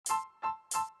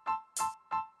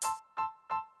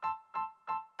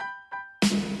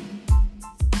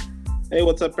Hey,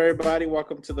 what's up, everybody?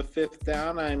 Welcome to the Fifth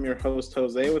Down. I am your host,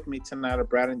 Jose. With me tonight are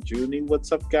Brad and Junie.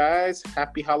 What's up, guys?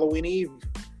 Happy Halloween Eve.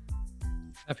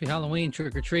 Happy Halloween,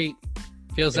 trick or treat.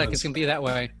 Feels like it's going to be that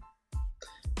way.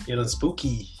 Feeling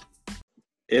spooky.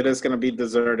 It is going to be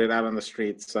deserted out on the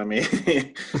streets. I mean,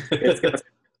 it's going to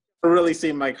really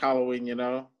seem like Halloween, you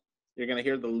know? You're going to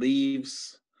hear the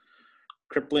leaves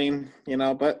crippling, you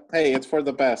know? But, hey, it's for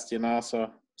the best, you know? So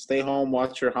stay home,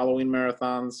 watch your Halloween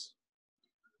marathons.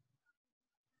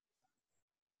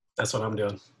 That's what I'm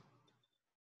doing.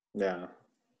 Yeah.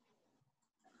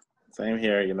 Same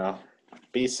here, you know.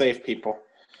 Be safe, people.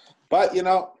 But, you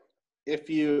know, if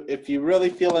you really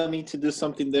feel a need to do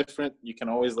something different, you can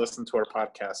always listen to our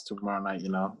podcast tomorrow night, you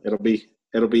know. It'll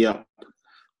be up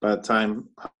by the time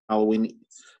Halloween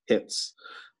hits.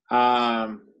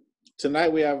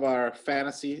 Tonight we have our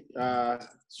fantasy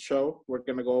show. We're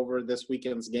going to go over this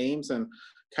weekend's games and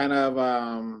kind of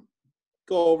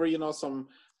go over, you know, some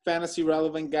fantasy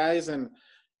relevant guys and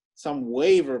some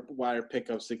waiver wire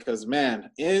pickups because, man,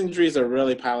 injuries are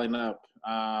really piling up.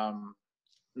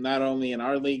 Not only in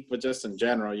our league, but just in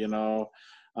general, you know.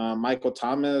 Michael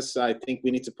Thomas, I think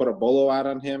we need to put a bolo out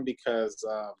on him because,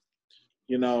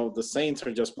 you know, the Saints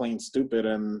are just plain stupid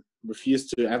and refuse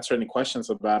to answer any questions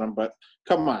about him. But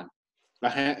come on.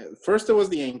 First it was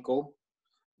the ankle.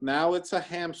 Now it's a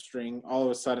hamstring all of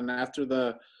a sudden after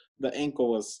the ankle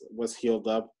was healed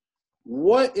up.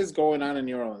 What is going on in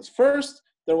New Orleans? First,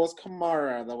 there was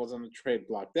Kamara that was on the trade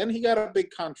block. Then he got a big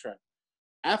contract.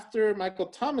 After Michael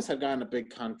Thomas had gotten a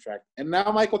big contract, and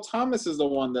now Michael Thomas is the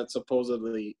one that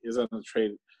supposedly is on the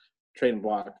trade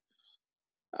block.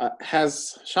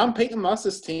 Has Sean Payton lost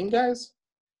his team, guys?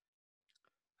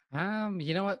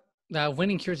 You know what?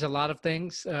 Winning cures a lot of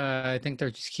things. I think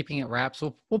they're just keeping it wraps.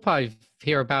 We'll probably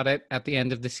hear about it at the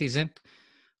end of the season.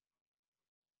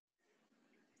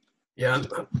 Yeah,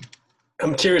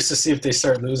 I'm curious to see if they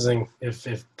start losing, if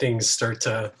things start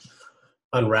to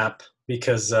unwrap,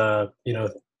 because you know,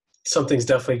 something's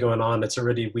definitely going on. It's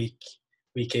already week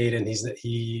 8, and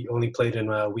he only played in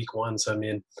week 1. So I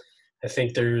mean, I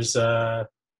think there's you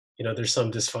know, there's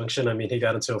some dysfunction. I mean, he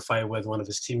got into a fight with one of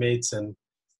his teammates, and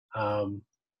I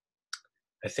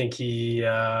think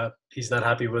he's not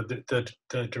happy with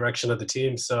the direction of the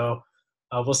team. So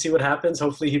we'll see what happens.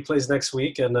 Hopefully, he plays next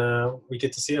week, and we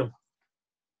get to see him.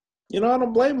 You know, I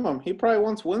don't blame him. He probably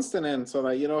wants Winston in so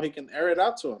that, you know, he can air it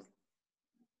out to him.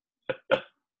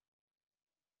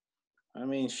 I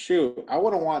mean, shoot, I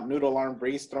wouldn't want Noodle Arm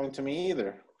Breeze thrown to me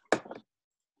either.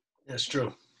 That's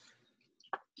true.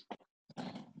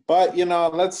 But, you know,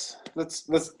 let's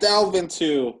delve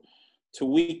into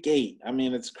week 8. I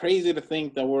mean, it's crazy to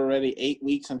think that we're already 8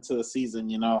 weeks into the season,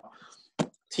 you know.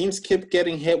 Teams keep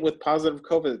getting hit with positive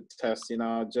COVID tests, you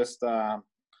know, just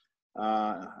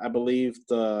I believe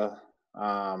the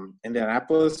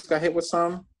Indianapolis got hit with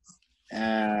some,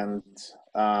 and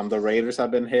the Raiders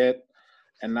have been hit,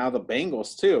 and now the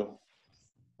Bengals too.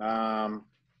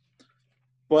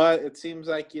 But it seems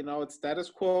like, you know, it's status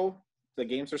quo. The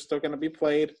games are still going to be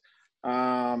played.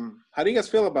 How do you guys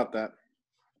feel about that?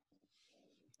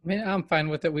 I mean, I'm fine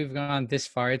with it. We've gone this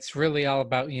far. It's really all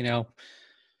about, you know,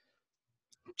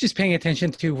 just paying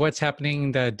attention to what's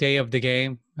happening the day of the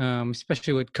game,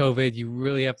 especially with COVID. You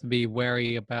really have to be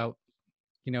wary about,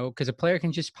 you know, because a player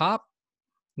can just pop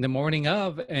the morning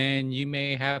of, and you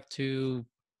may have to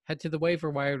head to the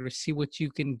waiver wire to see what you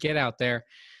can get out there.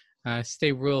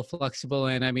 Stay real flexible.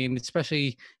 And I mean,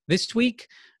 especially this week,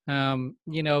 you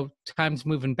know, time's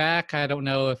moving back. I don't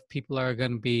know if people are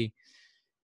going to be,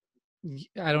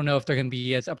 I don't know if they're going to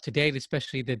be as up to date,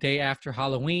 especially the day after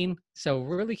Halloween. So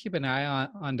really keep an eye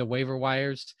on the waiver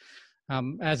wires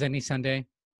as any Sunday.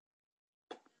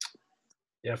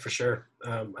 Yeah, for sure.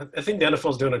 I think the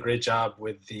NFL is doing a great job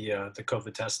with the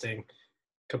COVID testing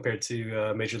compared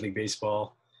to Major League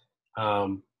Baseball,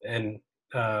 and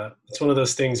it's one of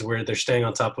those things where they're staying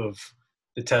on top of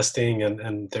the testing,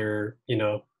 and they're, you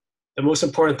know, the most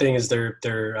important thing is they're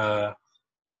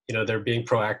you know, they're being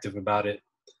proactive about it,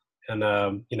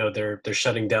 and you know, they're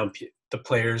shutting down the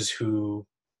players who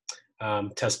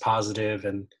test positive,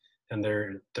 and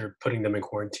they're putting them in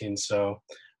quarantine. So,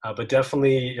 but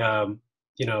definitely.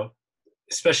 You know,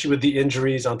 especially with the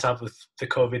injuries on top of the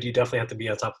COVID, you definitely have to be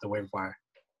on top of the waiver wire.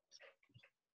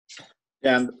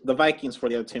 Yeah, and the Vikings were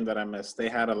the other team that I missed. They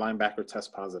had a linebacker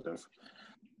test positive.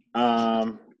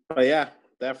 But yeah,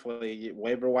 definitely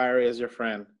waiver wire is your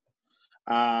friend.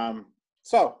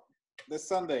 So this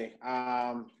Sunday,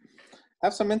 have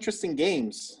some interesting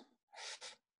games.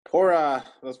 Poor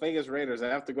Las Vegas Raiders. I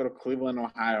have to go to Cleveland,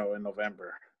 Ohio in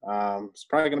November. It's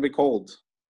probably going to be cold.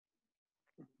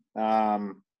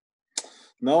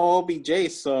 No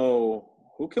OBJ. So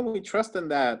who can we trust in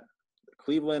that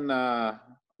Cleveland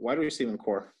wide receiving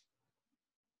core?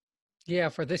 Yeah,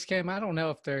 for this game, I don't know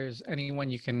if there's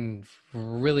anyone you can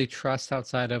really trust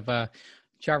outside of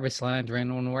Jarvis Landry.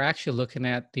 And when we're actually looking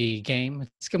at the game,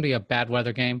 it's going to be a bad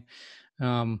weather game.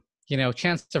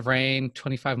 Chance of rain,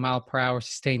 25-mile-per-hour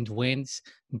sustained winds,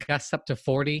 gusts up to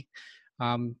 40.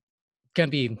 Going to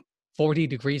be 40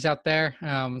 degrees out there.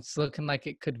 It's looking like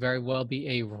it could very well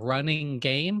be a running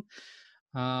game.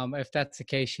 If that's the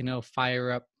case,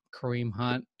 fire up Kareem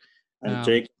Hunt. And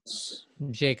Jacobs.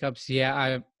 Jacobs,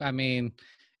 yeah. I mean,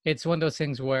 it's one of those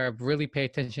things where really pay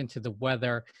attention to the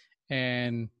weather,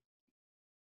 and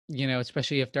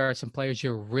especially if there are some players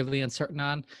you're really uncertain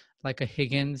on, like a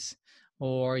Higgins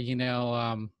or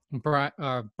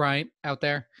Bryant out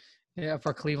there, yeah,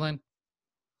 for Cleveland.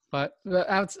 But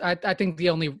I think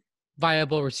the only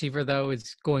viable receiver though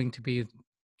is going to be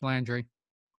Landry.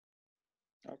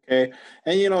 Okay,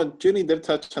 and Junie did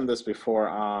touch on this before,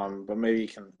 but maybe you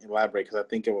can elaborate because I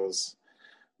think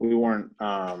we weren't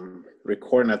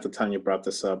recording at the time you brought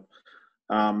this up.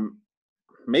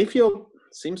 Mayfield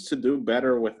seems to do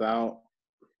better without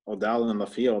Odell in the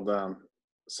field.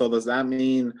 So does that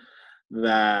mean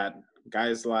that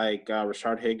guys like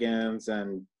Rashard Higgins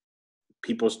and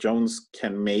Peoples-Jones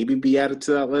can maybe be added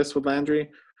to that list with Landry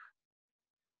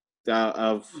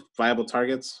of viable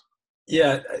targets?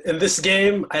 Yeah, in this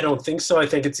game, I don't think so. I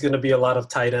think it's going to be a lot of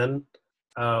tight end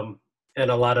and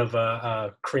a lot of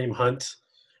Kareem Hunt.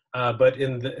 But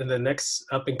in the next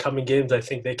up and coming games, I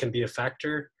think they can be a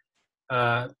factor.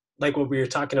 Like what we were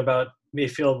talking about,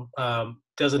 Mayfield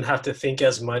doesn't have to think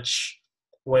as much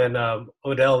when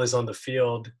Odell is on the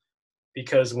field,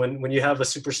 because when you have a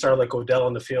superstar like Odell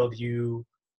on the field, you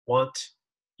want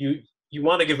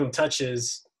to give him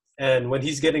touches, and when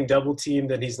he's getting double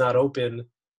teamed and he's not open,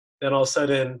 then all of a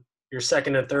sudden your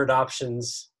second and third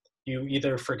options, you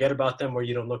either forget about them or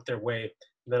you don't look their way.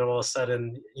 And then all of a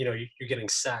sudden, you're getting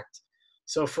sacked.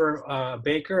 So for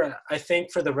Baker, I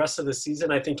think for the rest of the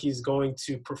season, I think he's going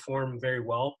to perform very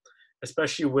well,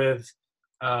 especially with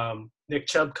Nick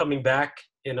Chubb coming back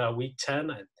in week 10.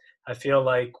 I feel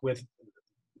like with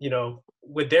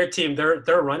their team, they're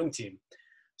a running team.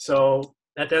 So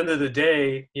at the end of the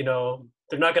day,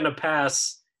 they're not going to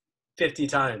pass 50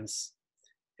 times.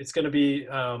 It's going to be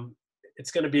a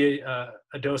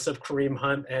dose of Kareem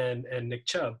Hunt and Nick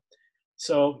Chubb.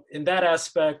 So in that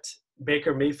aspect,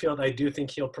 Baker Mayfield, I do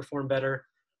think he'll perform better.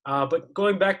 But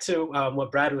going back to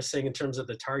what Brad was saying in terms of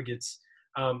the targets,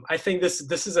 I think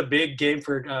this is a big game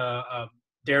for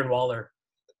Darren Waller.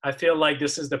 I feel like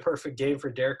this is the perfect game for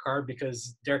Derek Carr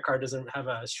because Derek Carr doesn't have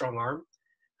a strong arm.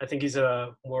 I think he's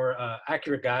a more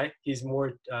accurate guy. He's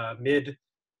more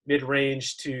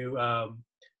mid-range to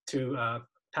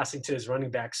passing to his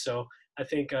running backs. So I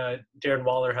think Darren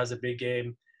Waller has a big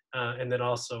game, and then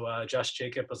also Josh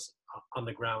Jacobs on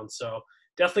the ground. So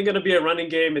definitely going to be a running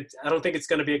game. I don't think it's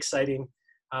going to be exciting,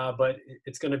 but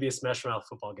it's going to be a smash-mouth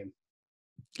football game.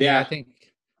 Yeah, I think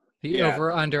the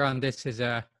over-under on this is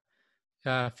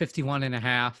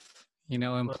 51.5,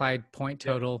 implied point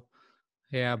total.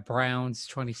 Yeah, Browns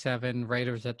 27,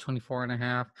 Raiders at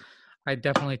 24.5. I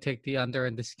definitely take the under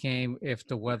in this game if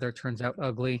the weather turns out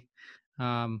ugly.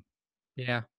 Wouldn't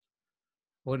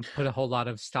put a whole lot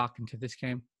of stock into this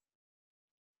game.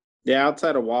 Yeah,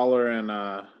 outside of Waller and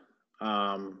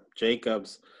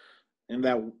Jacobs, in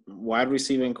that wide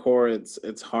receiving core,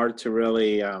 it's hard to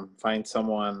really find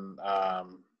someone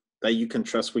that you can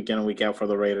trust week in and week out for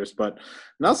the Raiders. But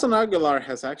Nelson Aguilar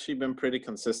has actually been pretty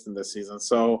consistent this season.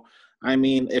 So, I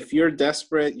mean, if you're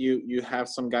desperate, you have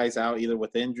some guys out either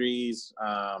with injuries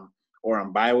or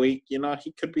on bye week,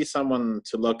 he could be someone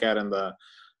to look at in the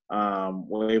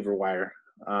waiver wire.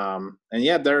 And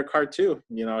yeah, Derek Carr too.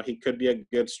 He could be a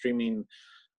good streaming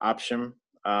option.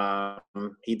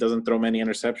 He doesn't throw many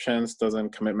interceptions, doesn't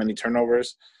commit many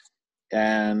turnovers,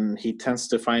 and he tends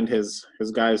to find his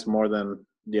guys more than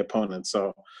the opponent.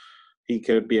 So he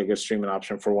could be a good streaming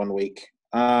option for 1 week.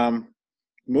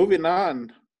 Moving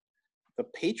on, the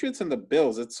Patriots and the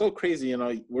Bills. It's so crazy.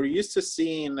 We're used to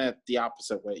seeing it the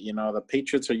opposite way. The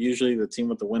Patriots are usually the team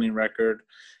with the winning record,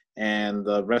 and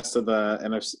the rest of the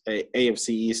AFC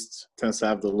East tends to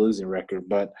have the losing record.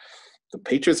 But the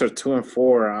Patriots are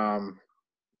 2-4.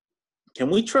 Can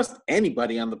we trust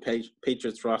anybody on the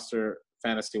Patriots roster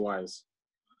fantasy-wise?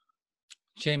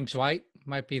 James White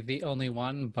might be the only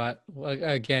one, but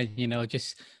again,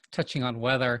 just touching on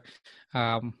weather,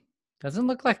 doesn't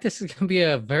look like this is going to be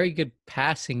a very good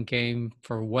passing game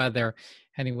for weather.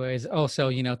 Anyways, also,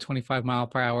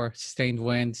 25-mile-per-hour sustained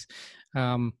winds,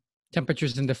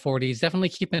 temperatures in the 40s. Definitely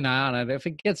keep an eye on it. If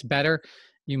it gets better,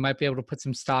 you might be able to put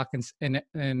some stock in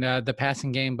the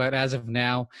passing game. But as of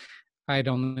now, I'd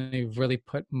only really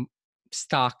put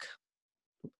stock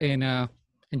in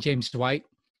James White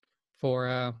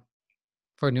for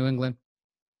New England.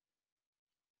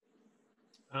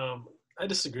 I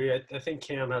disagree. I think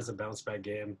Cam has a bounce back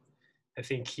game. I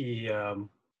think he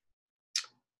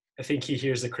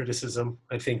hears the criticism.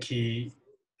 I think the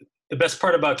best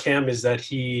part about Cam is that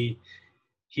he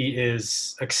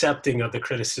is accepting of the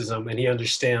criticism, and he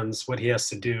understands what he has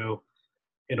to do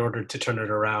in order to turn it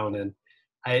around. And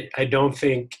I don't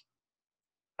think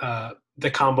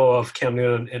the combo of Cam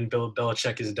Newton and Bill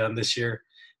Belichick is done this year.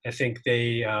 I think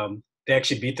they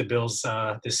actually beat the Bills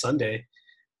this Sunday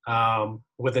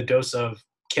with a dose of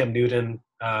Cam Newton,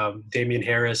 Damian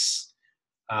Harris,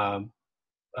 all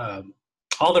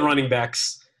the running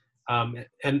backs,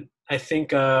 and I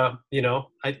think I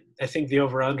think the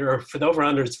over/under for the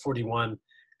over/under is 41,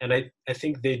 and I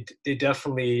think they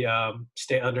definitely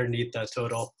stay underneath that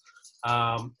total.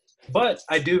 But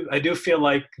I do feel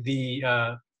like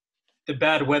the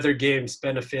bad weather games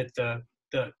benefit the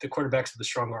quarterbacks with the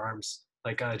stronger arms,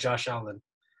 like Josh Allen.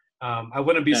 I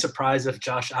wouldn't be surprised if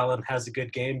Josh Allen has a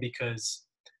good game because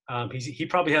he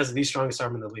probably has the strongest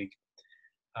arm in the league.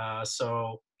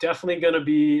 So definitely going to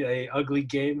be a ugly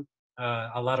game.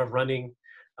 A lot of running.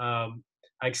 I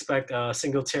expect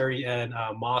Singletary and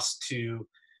Moss to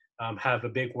have a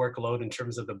big workload in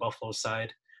terms of the Buffalo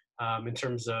side. In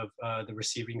terms of the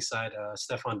receiving side,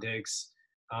 Stephon Diggs,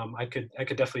 I could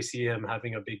definitely see him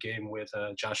having a big game with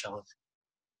Josh Allen.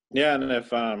 Yeah, and if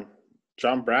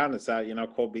John Brown is out,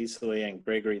 Cole Beasley and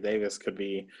Gregory Davis could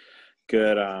be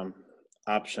good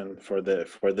option for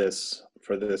this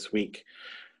week.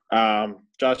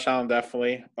 Josh Allen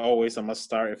definitely always a must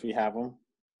start if you have him.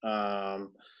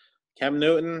 Cam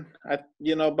Newton,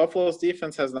 Buffalo's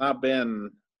defense has not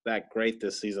been that great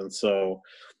this season, so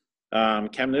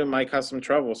Cam Newton might cause some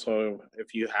trouble. So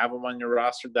if you have him on your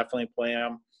roster, definitely play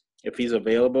him. If he's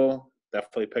available,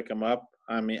 definitely pick him up.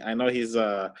 I mean, I know he's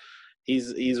rostered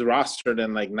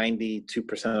in like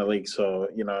 92% of the league, so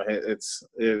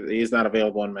he's not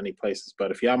available in many places.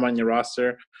 But if you have him on your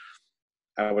roster,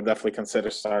 I would definitely consider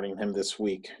starting him this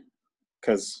week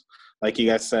because, like you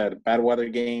guys said, bad weather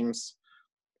games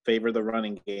favor the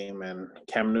running game, and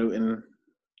Cam Newton,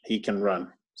 he can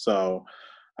run. So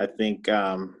I think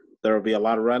there will be a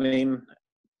lot of running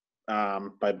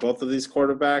by both of these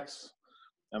quarterbacks.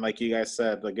 And like you guys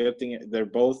said, the good thing, they're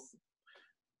both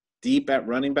deep at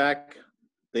running back.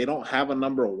 They don't have a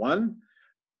number one,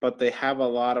 but they have a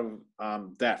lot of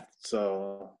depth.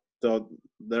 So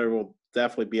there will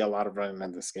definitely be a lot of running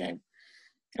in this game.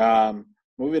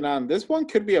 Moving on, this one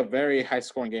could be a very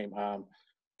high-scoring game.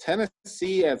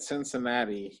 Tennessee at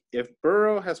Cincinnati. If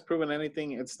Burrow has proven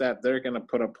anything, it's that they're going to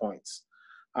put up points.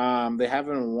 They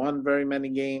haven't won very many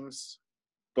games,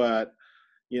 but,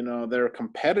 they're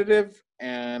competitive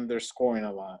and they're scoring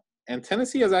a lot. And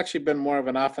Tennessee has actually been more of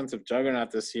an offensive juggernaut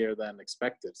this year than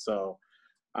expected. So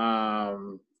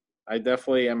I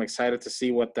definitely am excited to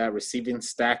see what that receiving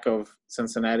stack of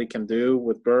Cincinnati can do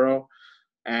with Burrow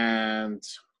and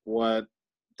what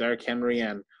Derrick Henry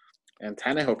and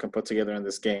Tannehill can put together in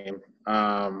this game.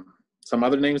 Some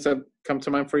other names that come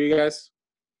to mind for you guys?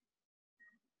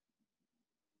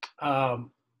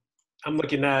 I'm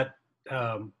looking at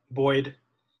Boyd.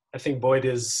 I think Boyd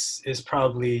is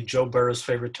probably Joe Burrow's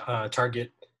favorite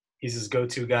target. He's his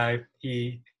go-to guy.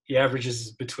 He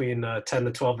averages between 10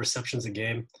 to 12 receptions a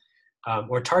game,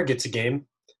 or targets a game,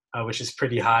 which is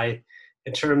pretty high.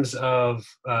 In terms of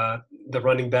the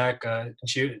running back,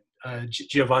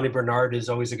 Giovanni Bernard is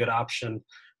always a good option,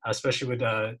 especially with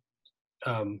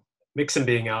Mixon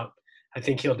being out. I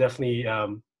think he'll definitely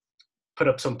put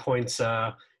up some points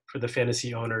for the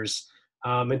fantasy owners.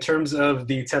 In terms of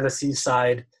the Tennessee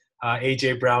side,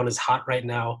 A.J. Brown is hot right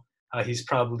now. He's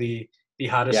probably the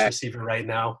hottest receiver right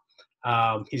now.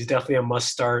 He's definitely a must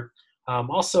start.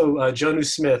 Also, Jonnu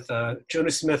Smith.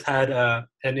 Jonnu Smith had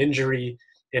an injury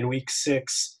in week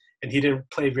 6, and he didn't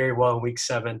play very well in week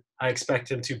 7. I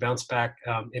expect him to bounce back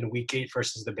in week 8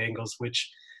 versus the Bengals, which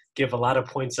give a lot of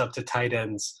points up to tight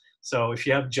ends. So if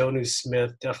you have Jonnu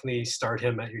Smith, definitely start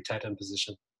him at your tight end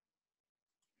position.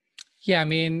 Yeah, I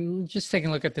mean, just taking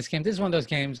a look at this game, this is one of those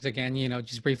games, again,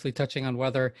 just briefly touching on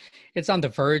weather. It's on the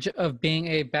verge of being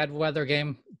a bad weather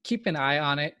game. Keep an eye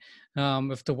on it.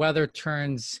 If the weather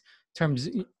calms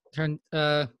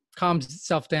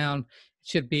itself down, it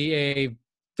should be a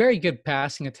very good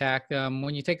passing attack.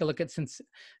 When you take a look at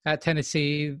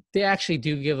Tennessee, they actually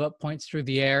do give up points through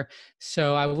the air.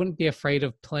 So I wouldn't be afraid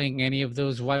of playing any of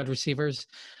those wide receivers,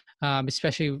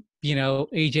 especially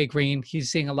AJ Green,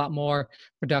 he's seeing a lot more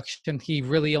production. He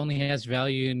really only has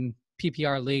value in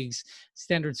PPR leagues.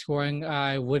 Standard scoring,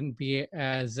 I wouldn't be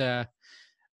as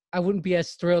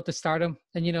thrilled to start him.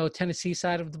 And Tennessee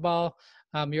side of the ball,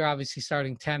 you're obviously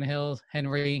starting Tannehill,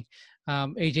 Henry,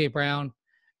 AJ Brown.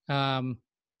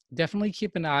 Definitely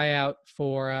keep an eye out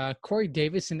for Corey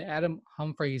Davis and Adam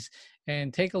Humphries,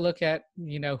 and take a look at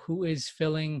who is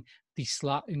filling the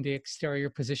slot in the exterior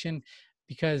position,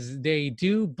 because they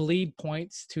do bleed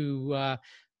points to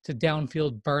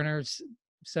downfield burners.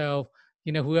 So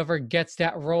whoever gets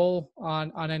that role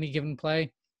on any given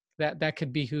play, that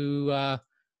could be who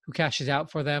cashes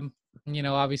out for them.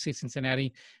 Obviously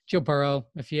Cincinnati, Joe Burrow.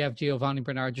 If you have Giovanni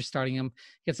Bernard, you're starting him.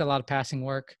 Gets a lot of passing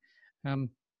work.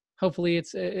 Hopefully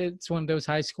it's one of those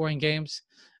high scoring games.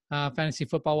 Fantasy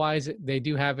football wise, they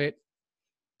do have it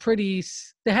they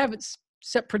have it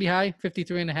set pretty high,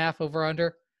 53.5 over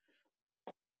under.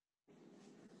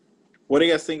 What do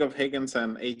you guys think of Higgins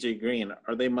and AJ Green?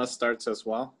 Are they must starts as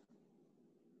well?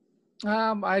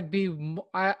 I'm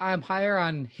higher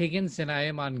on Higgins than I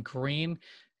am on Green,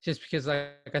 just because,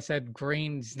 like I said,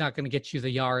 Green's not going to get you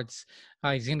the yards.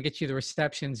 He's going to get you the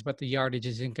receptions, but the yardage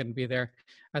isn't going to be there.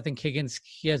 I think Higgins,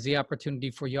 he has the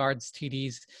opportunity for yards,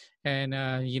 TDs, and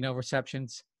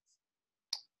receptions.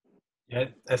 Yeah,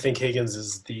 I think Higgins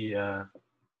is the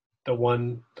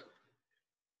one,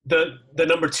 the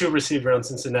number 2 receiver on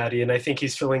Cincinnati, and I think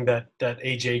he's filling that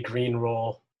AJ Green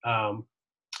role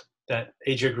that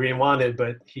AJ Green wanted,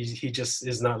 but he just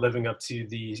is not living up to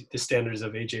the standards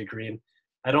of AJ Green.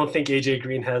 I don't think AJ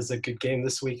Green has a good game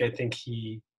this week. I think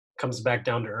he comes back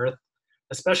down to earth,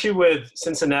 especially with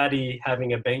Cincinnati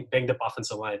having a banged up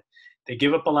offensive line. They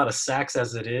give up a lot of sacks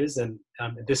as it is, and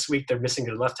this week they're missing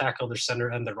their left tackle, their center,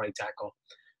 and their right tackle.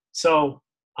 So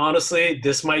honestly,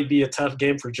 this might be a tough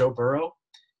game for Joe Burrow.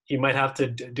 He might have to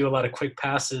do a lot of quick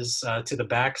passes to the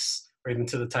backs or even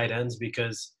to the tight ends,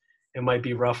 because it might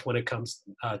be rough when it comes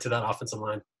to that offensive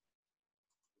line.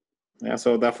 Yeah,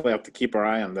 so definitely have to keep our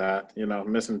eye on that.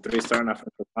 Missing 3-star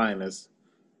offensive line is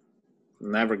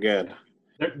never good.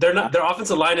 They're not. Their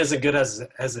offensive line isn't good as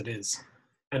it is,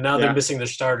 and now they're missing their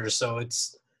starters. So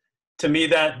it's, to me,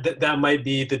 that might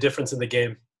be the difference in the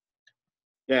game.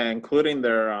 Yeah, including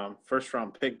their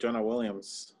first-round pick, Jonah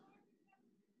Williams.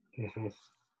 Mm-hmm.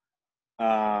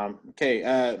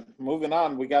 Okay, moving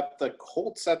on. We got the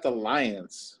Colts at the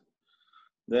Lions.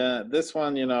 This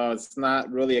one, it's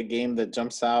not really a game that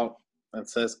jumps out and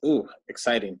says, "Ooh,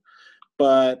 exciting,"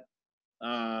 but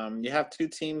you have two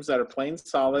teams that are playing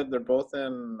solid. They're both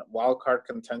in wild card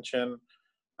contention.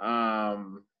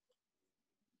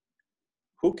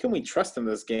 Who can we trust in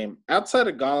this game outside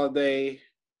of Galladay,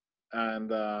 and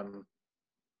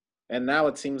now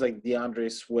it seems like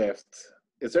DeAndre Swift?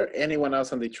 Is there anyone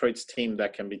else on Detroit's team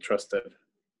that can be trusted?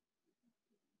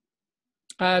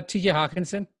 T.J.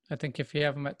 Hawkinson. I think if you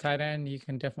have him at tight end, you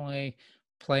can definitely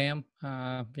play him.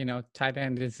 Tight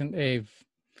end isn't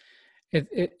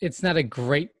it's not a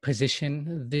great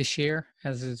position this year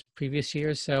as is previous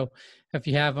years. So if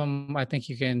you have him, I think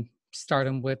you can start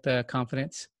him with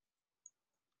confidence.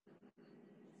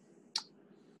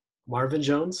 Marvin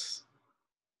Jones?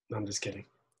 No, I'm just kidding.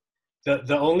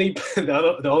 The only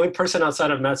person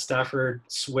outside of Matt Stafford,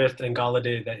 Swift, and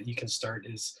Galladay that you can start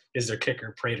is their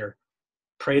kicker, Prater.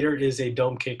 Prater is a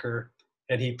dome kicker,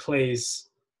 and he plays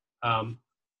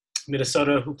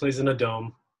Minnesota, who plays in a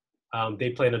dome. They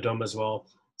play in a dome as well.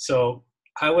 So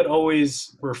I would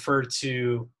always refer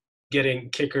to getting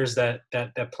kickers that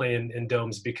play in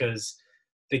domes, because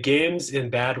the games in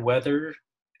bad weather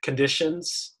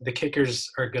conditions, the kickers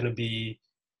are going to be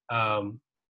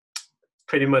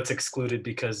pretty much excluded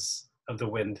because of the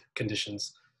wind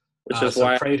conditions. Which is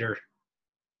why Prater.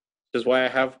 Which is why I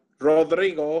have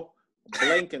Rodrigo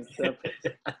Blankenship.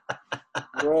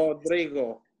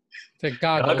 Rodrigo. The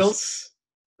goggles.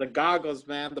 The goggles,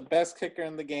 man. The best kicker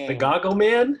in the game. The goggle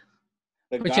man?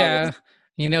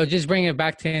 Just bring it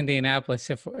back to Indianapolis.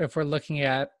 If we're looking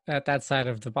at that side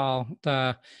of the ball,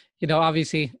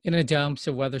 obviously in a dome,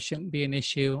 so weather shouldn't be an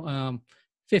issue.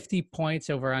 50 points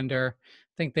over under.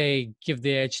 I think they give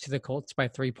the edge to the Colts by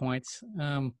 3 points.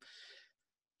 On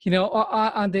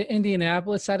the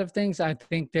Indianapolis side of things, I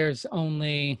think there's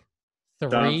only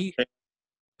 3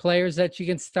 players that you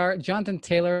can start. Jonathan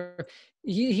Taylor,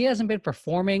 he hasn't been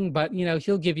performing, but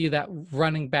he'll give you that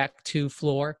running back 2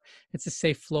 floor. It's a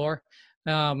safe floor.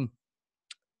 I'd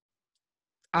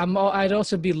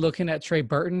also be looking at Trey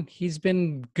Burton. He's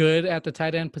been good at the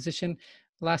tight end position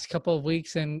the last couple of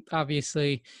weeks, and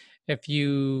obviously, if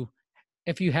you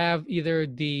have either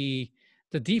the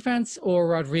defense or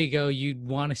Rodrigo, you'd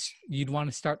want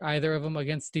to start either of them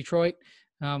against Detroit.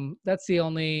 That's the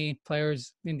only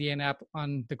players in the app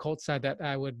on the Colts side that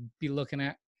I would be looking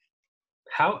at.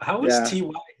 How is Yeah.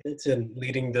 T.Y. Hilton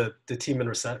leading the team in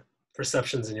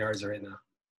receptions and yards right now?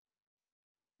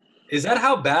 Is that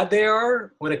how bad they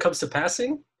are when it comes to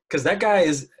passing? Because that guy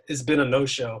has been a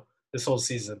no-show this whole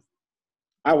season.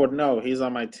 I would know. He's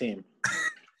on my team.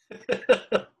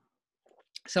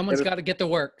 Someone's got to get to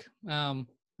work.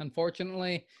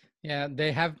 Unfortunately, yeah,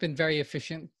 they have been very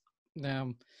efficient.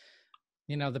 The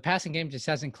passing game just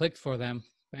hasn't clicked for them.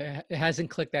 It hasn't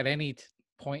clicked at any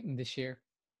point in this year.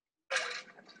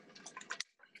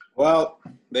 Well,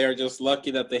 they are just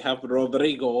lucky that they have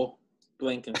Rodrigo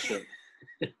Blankenship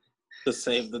to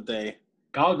save the day.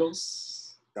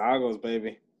 Goggles,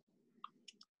 baby.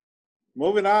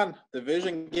 Moving on,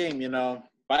 division game.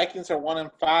 Vikings are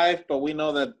 1-5, but we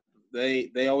know that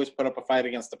they always put up a fight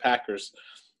against the Packers,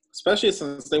 especially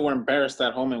since they were embarrassed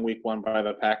at home in Week 1 by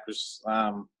the Packers.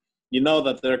 You know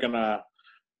that they're gonna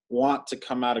want to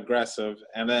come out aggressive,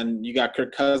 and then you got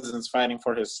Kirk Cousins fighting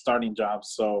for his starting job,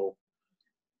 so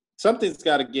something's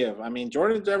got to give. I mean,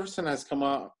 Jordan Jefferson has come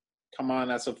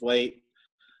on as of late.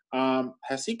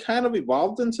 Has he kind of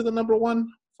evolved into the number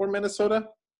one for Minnesota?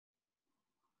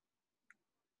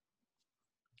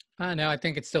 No, I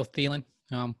think it's still Thielen.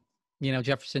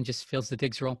 Jefferson just fills the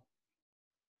Diggs role.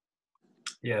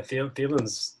 Yeah,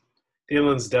 Thielen's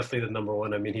definitely the number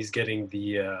one. I mean, he's getting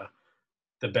the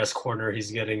best corner.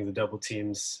 He's getting the double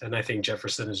teams, and I think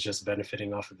Jefferson is just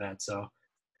benefiting off of that. So,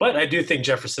 but I do think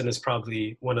Jefferson is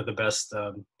probably one of the best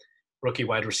rookie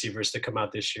wide receivers to come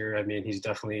out this year. I mean, he's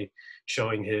definitely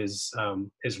showing his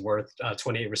worth.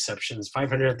 28 receptions,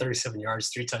 537 yards,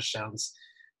 3 touchdowns.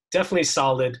 Definitely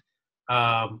solid.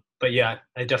 But yeah,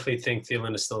 I definitely think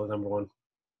Thielen is still the number one.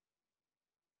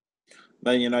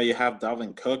 Then you have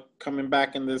Dalvin Cook coming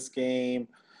back in this game.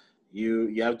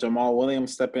 You have Jamal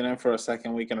Williams stepping in for a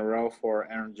second week in a row for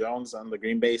Aaron Jones on the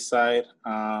Green Bay side.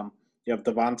 You have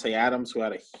Devontae Adams, who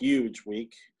had a huge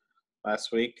week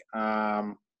last week.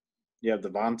 You have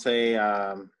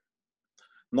Devontae,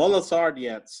 no Lazard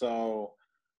yet. So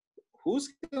who's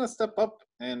going to step up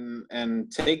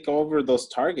and take over those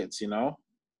targets,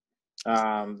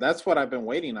 That's what I've been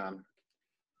waiting on.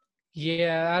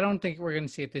 Yeah, I don't think we're going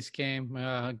to see it this game.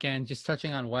 Again, just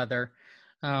touching on weather.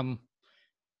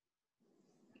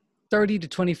 30 to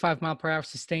 25 mile per hour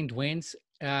sustained winds.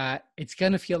 It's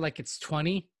going to feel like it's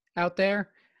 20 out there.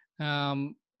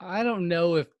 I don't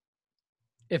know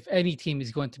if any team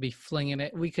is going to be flinging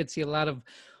it. We could see a lot of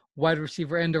wide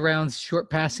receiver end arounds, short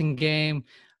passing game,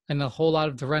 and a whole lot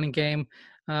of the running game.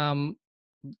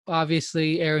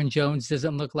 Obviously, Aaron Jones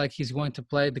doesn't look like he's going to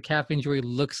play. The calf injury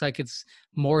looks like it's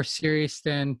more serious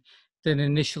than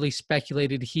initially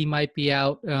speculated. He might be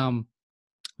out.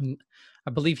 I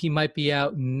believe he might be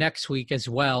out next week as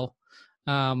well,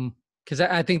 because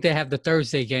I think they have the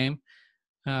Thursday game,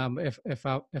 if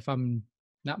I'm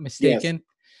not mistaken. Yes.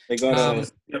 They go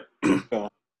to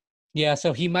yeah,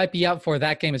 so he might be out for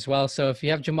that game as well. So if you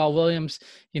have Jamal Williams,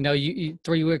 you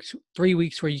 3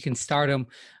 weeks where you can start him.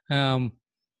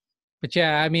 But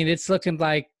yeah, I mean, it's looking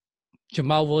like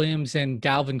Jamal Williams and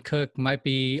Dalvin Cook might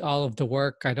be all of the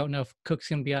work. I don't know if Cook's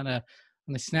going to be on a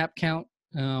snap count.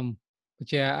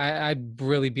 But yeah, I'd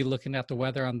really be looking at the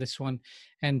weather on this one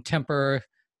and temper,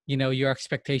 your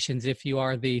expectations if you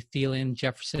are the Thielen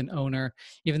Jefferson owner,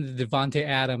 even the Devontae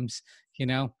Adams,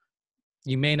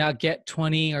 you may not get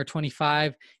 20 or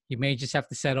 25. You may just have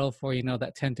to settle for,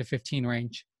 that 10 to 15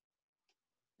 range.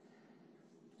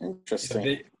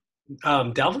 Interesting.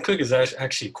 Dalvin Cook is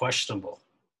actually questionable.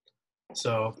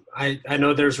 So I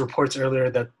know there's reports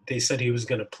earlier that they said he was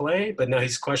going to play, but now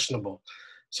he's questionable.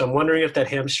 So I'm wondering if that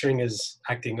hamstring is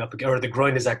acting up again, or the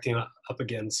groin is acting up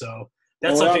again. So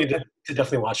that's something to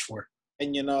definitely watch for.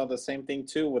 And, the same thing,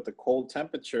 too, with the cold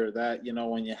temperature that,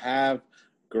 when you have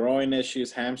groin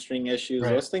issues, hamstring issues,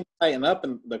 right, those things tighten up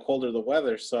in the colder the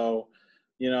weather. So,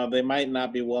 they might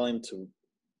not be willing to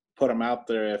put him out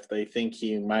there if they think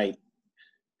he might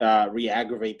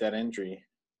re-aggravate that injury.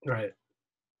 Right.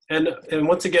 And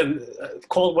once again,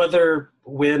 cold weather,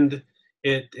 wind,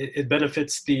 it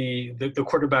benefits the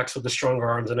quarterbacks with the stronger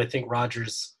arms, and I think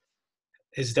Rodgers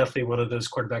is definitely one of those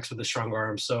quarterbacks with the stronger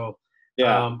arms. So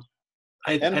yeah,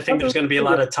 I think there's going to be a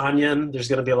lot of Tanyan. There's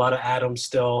going to be a lot of Adams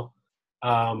still,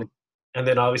 and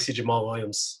then obviously Jamal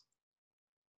Williams.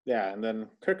 Yeah, and then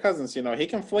Kirk Cousins, he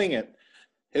can fling it.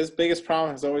 His biggest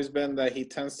problem has always been that he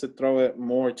tends to throw it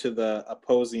more to the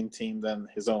opposing team than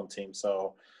his own team.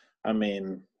 So, I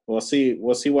mean, we'll see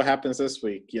what happens this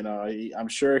week. I'm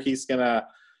sure he's gonna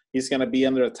be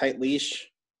under a tight leash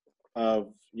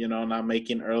of not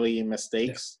making early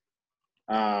mistakes.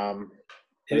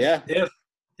 If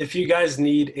if you guys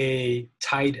need a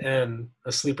tight end,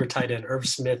 a sleeper tight end, Irv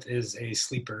Smith is a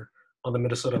sleeper on the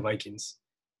Minnesota Vikings.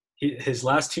 His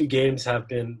last 2 games have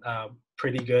been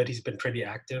pretty good. He's been pretty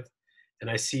active, and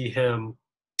I see him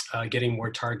getting more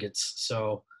targets.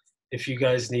 So if you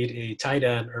guys need a tight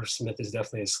end, Irv Smith is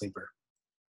definitely a sleeper.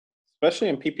 Especially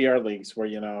in PPR leagues where,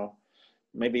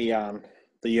 maybe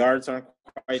the yards aren't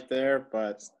quite there,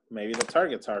 but maybe the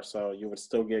targets are, so you would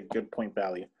still get good point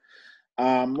value.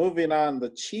 Moving on, the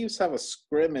Chiefs have a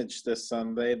scrimmage this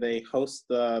Sunday. They host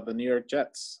the New York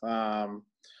Jets.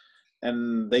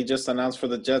 And they just announced for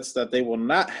the Jets that they will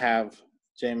not have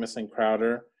Jamison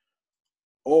Crowder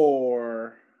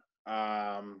or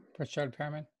Rashard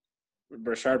Perriman.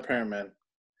 Brashard Perriman.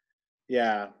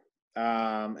 Yeah.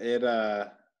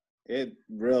 It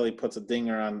really puts a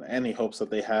dinger on any hopes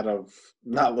that they had of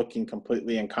not looking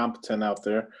completely incompetent out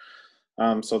there.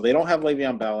 So they don't have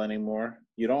Le'Veon Bell anymore.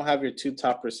 You don't have your 2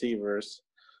 top receivers.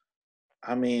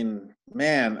 I mean,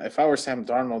 man, if I were Sam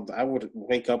Darnold, I would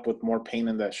wake up with more pain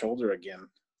in that shoulder again.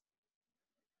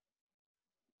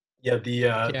 Yeah,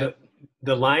 the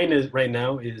line is right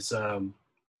now is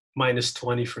minus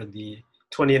 20 for the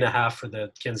 20.5 for the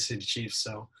Kansas City Chiefs.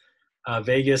 So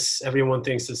Vegas, everyone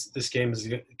thinks this game is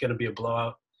going to be a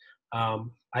blowout.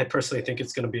 I personally think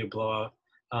it's going to be a blowout.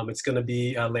 It's going to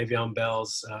be Le'Veon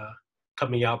Bell's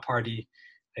coming out party.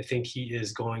 I think he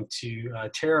is going to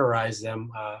terrorize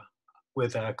them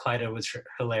with Clyde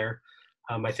Edwards-Helaire.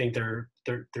 I think they're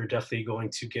definitely going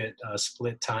to get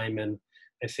split time, and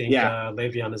I think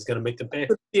Le'Veon is going to make them pay.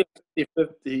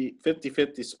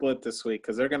 50-50 split this week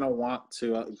because they're going to want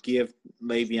to give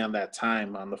Le'Veon that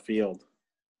time on the field.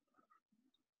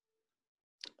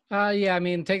 Yeah, I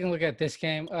mean, taking a look at this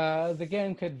game, the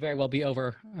game could very well be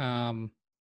over,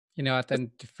 at the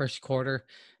first quarter.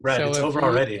 Right, so it's over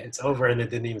already. It's over, and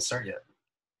it didn't even start yet.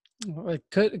 It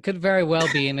could very well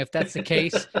be, and if that's the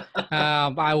case,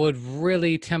 I would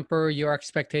really temper your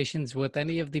expectations with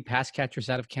any of the pass catchers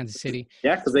out of Kansas City.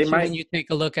 Yeah, because they might. When you take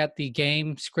a look at the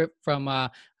game script from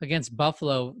against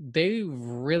Buffalo, they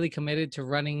really committed to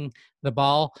running the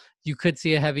ball. You could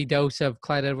see a heavy dose of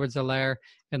Clyde Edwards-Helaire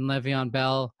and Le'Veon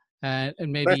Bell and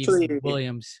maybe even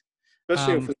Williams.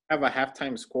 Especially if we have a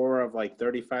halftime score of like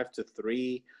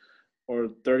 35-3 or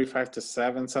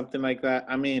 35-7, something like that.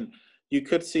 I mean, you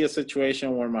could see a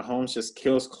situation where Mahomes just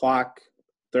kills clock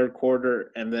third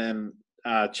quarter and then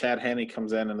Chad Henne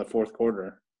comes in the fourth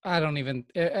quarter. I mean,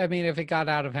 if it got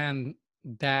out of hand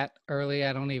that early,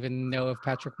 I don't even know if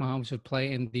Patrick Mahomes would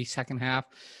play in the second half.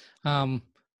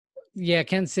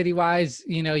 Kansas City wise,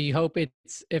 you hope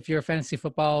if you're a fantasy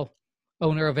football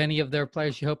owner of any of their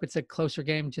players, you hope it's a closer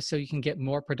game just so you can get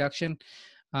more production.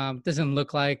 Doesn't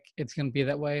look like it's going to be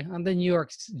that way. On the New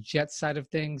York Jets side of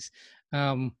things,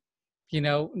 no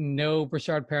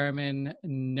Brashard Perriman,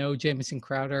 no Jamison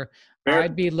Crowder.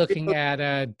 I'd be looking at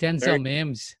Denzel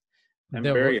Mims. And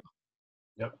Berrios.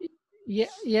 Yep.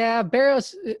 Yeah,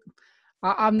 Berrios.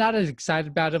 I'm not as excited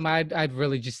about him. I'd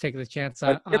really just take the chance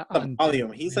on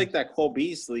volume. He's like that Cole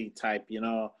Beasley type,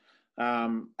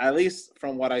 At least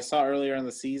from what I saw earlier in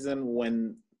the season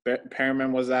when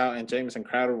Perriman was out and Jamison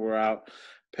Crowder were out,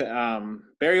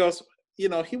 Berrios,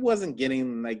 he wasn't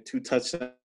getting like 2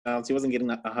 touchdowns. He wasn't getting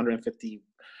 150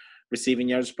 receiving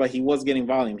yards, but he was getting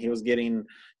volume. He was getting,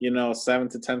 7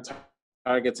 to 10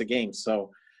 targets a game.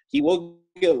 So he will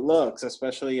get looks,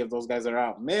 especially if those guys are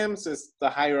out. Mims is the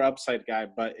higher upside guy,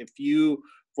 but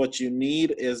what you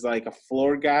need is like a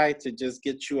floor guy to just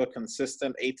get you a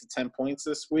consistent 8 to 10 points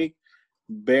this week.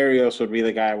 Berrios would be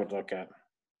the guy I would look at.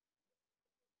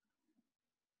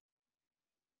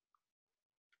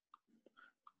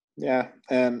 Yeah,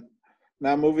 and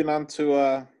now moving on to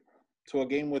a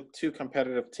game with 2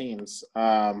 competitive teams.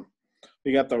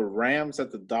 We got the Rams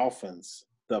at the Dolphins.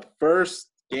 The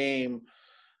first game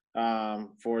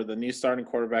for the new starting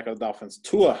quarterback of the Dolphins,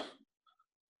 Tua.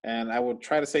 And I will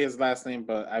try to say his last name,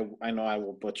 but I know I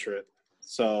will butcher it.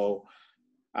 So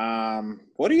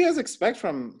what do you guys expect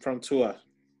from Tua?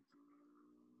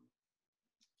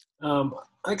 I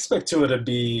expect Tua to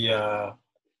be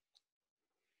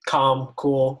calm,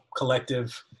 cool,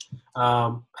 collective.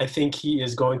 I think he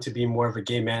is going to be more of a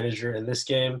game manager in this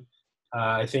game.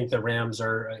 I think the Rams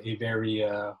are a very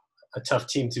a tough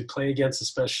team to play against,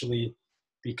 especially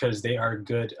because they are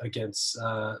good against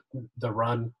the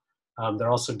run. They're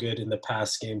also good in the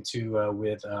pass game too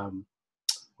with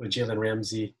Jalen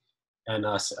Ramsey and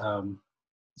us.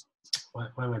 Why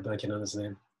am I blanking on his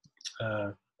name?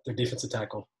 Their defensive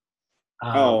tackle.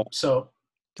 So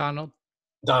Donald,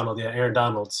 Aaron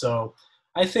Donald. So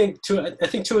I think Tua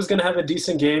is going to have a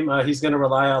decent game. He's going to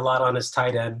rely a lot on his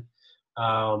tight end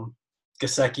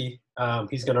Gasecki.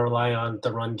 He's going to rely on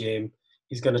the run game.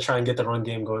 He's going to try and get the run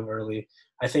game going early.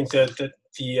 I think that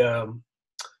the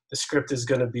script is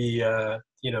going to be,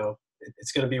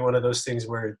 it's going to be one of those things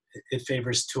where it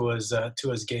favors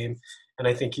Tua's game, and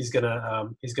I think he's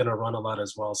gonna run a lot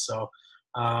as well. So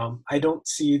I don't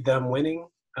see them winning.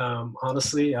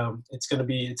 Honestly, it's going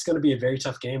to be a very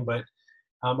tough game, but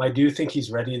I do think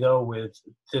he's ready though. With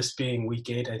this being week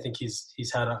 8, I think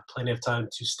he's had plenty of time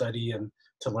to study and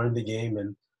to learn the game,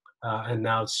 and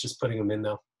now it's just putting him in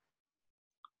now.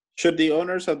 Should the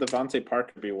owners of Devontae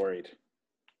Parker be worried?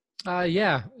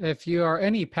 Yeah. If you are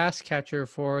any pass catcher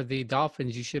for the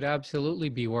Dolphins, you should absolutely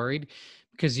be worried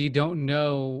because you don't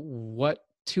know what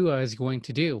Tua is going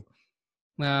to do.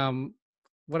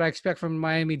 What I expect from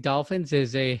Miami Dolphins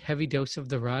is a heavy dose of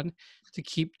the run to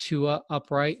keep Tua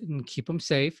upright and keep him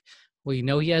safe. We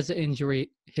know he has an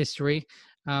injury history.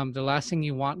 The last thing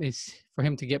you want is for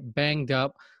him to get banged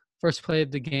up. First play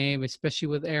of the game, especially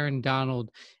with Aaron Donald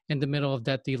in the middle of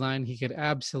that D-line, he could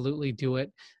absolutely do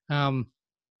it.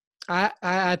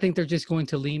 I think they're just going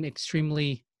to lean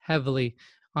extremely heavily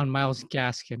on Myles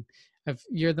Gaskin. If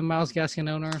you're the Myles Gaskin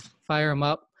owner, fire him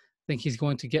up. I think he's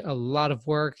going to get a lot of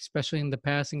work, especially in the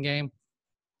passing game.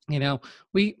 You know,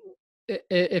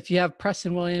 if you have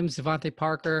Preston Williams, Devontae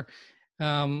Parker,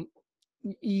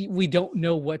 we don't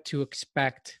know what to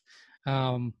expect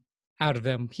out of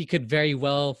them. He could very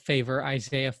well favor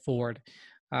Isaiah Ford.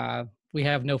 We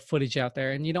have no footage out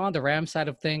there. And, on the Rams side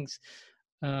of things,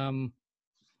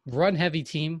 run-heavy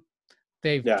team.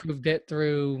 They've proved it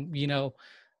through,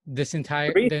 this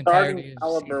entirety of the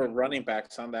caliber running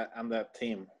backs on that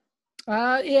team.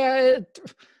 I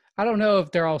don't know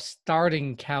if they're all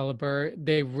starting caliber.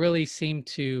 They really seem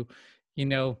to,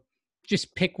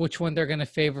 just pick which one they're going to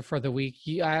favor for the week.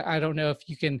 I don't know if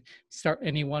you can start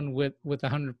anyone with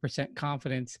 100%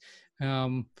 confidence.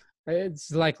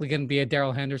 It's likely going to be a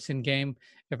Darrell Henderson game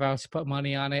if I was to put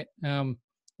money on it.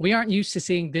 We aren't used to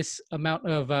seeing this amount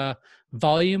of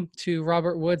volume to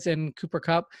Robert Woods and Cooper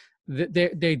Kupp.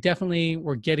 They definitely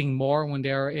were getting more when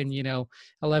they were in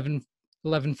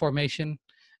 11 formation.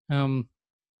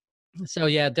 So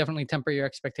yeah, definitely temper your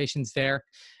expectations there.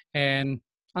 And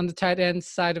on the tight end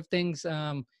side of things,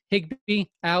 Higbee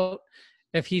out.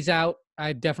 If he's out,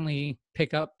 I definitely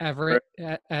pick up Everett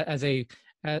as a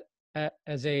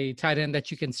tight end that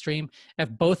you can stream. If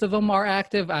both of them are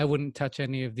active, I wouldn't touch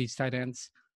any of these tight ends.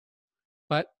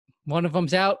 But one of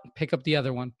them's out, pick up the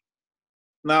other one.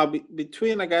 Now,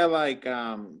 between a guy like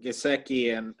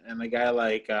Gesicki and a guy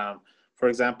like, for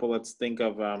example, let's think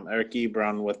of Eric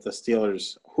Ebron with the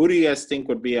Steelers. Who do you guys think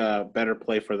would be a better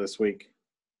play for this week?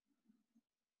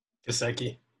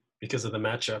 Gesicki, because of the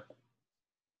matchup.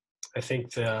 I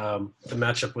think the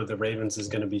matchup with the Ravens is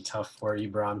going to be tough for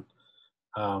Ebron.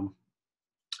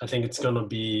 I think it's going to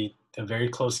be a very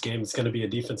close game. It's going to be a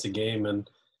defensive game, and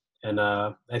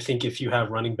I think if you have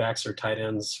running backs or tight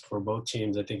ends for both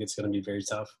teams, I think it's going to be very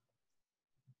tough.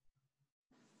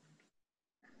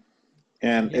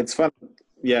 And it's fun,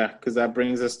 because that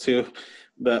brings us to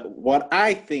what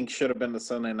I think should have been the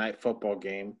Sunday Night Football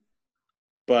game.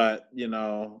 But,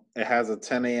 it has a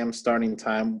 10 a.m. starting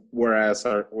time, whereas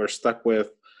we're stuck with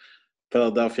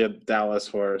Philadelphia, Dallas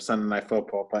for Sunday Night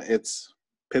Football. But it's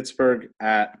Pittsburgh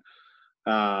at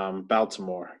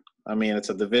Baltimore. I mean, it's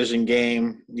a division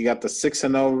game. You got the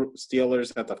 6-0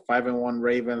 Steelers at the 5-1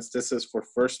 Ravens. This is for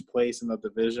first place in the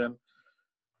division.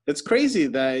 It's crazy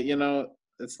that,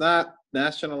 it's not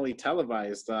nationally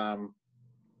televised.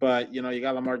 But, you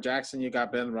got Lamar Jackson, you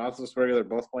got Ben Roethlisberger. They're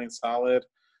both playing solid.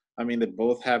 I mean, they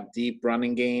both have deep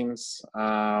running games.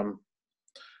 Who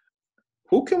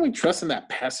can we trust in that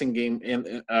passing game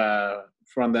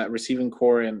from that receiving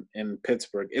core in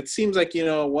Pittsburgh? It seems like,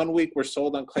 1 week we're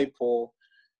sold on Claypool,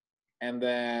 and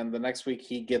then the next week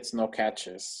he gets no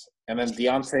catches. And then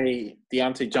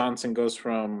Deontay Johnson goes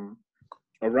from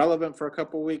irrelevant for a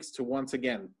couple of weeks to once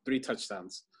again 3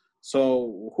 touchdowns.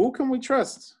 So who can we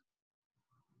trust?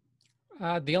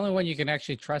 The only one you can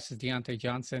actually trust is Deontay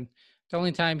Johnson. The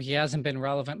only time he hasn't been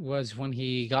relevant was when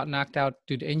he got knocked out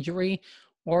due to injury,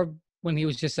 or when he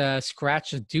was just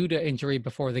scratched due to injury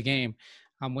before the game.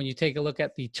 When you take a look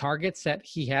at the targets that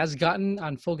he has gotten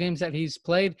on full games that he's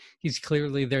played, he's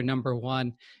clearly their number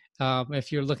one.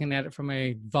 If you're looking at it from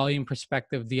a volume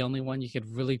perspective, the only one you could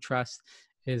really trust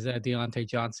is Deontay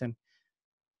Johnson.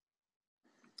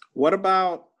 What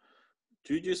about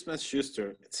Juju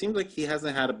Smith-Schuster? It seems like he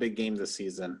hasn't had a big game this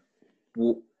season.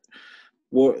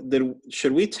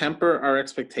 Should we temper our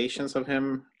expectations of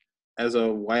him as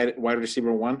a wide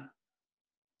receiver 1?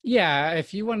 Yeah,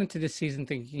 if you went into this season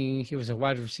thinking he was a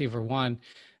wide receiver 1,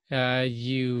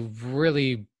 you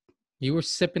really You were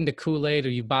sipping the Kool-Aid or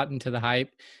you bought into the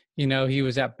hype. He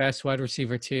was at best wide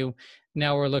receiver 2.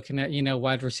 Now we're looking at,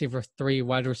 wide receiver 3,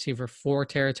 wide receiver 4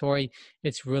 territory.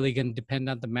 It's really going to depend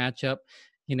on the matchup.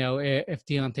 If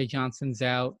Deontay Johnson's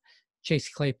out, Chase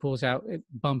Claypool's out, it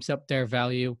bumps up their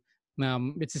value.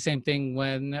 It's the same thing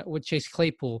with Chase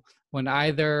Claypool. When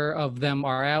either of them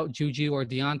are out, Juju or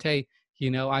Deontay,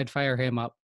 I'd fire him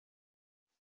up.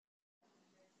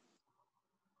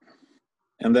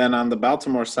 And then on the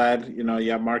Baltimore side,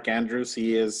 you have Mark Andrews.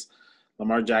 He is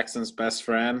Lamar Jackson's best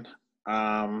friend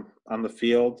on the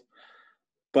field.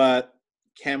 But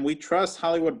can we trust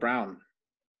Hollywood Brown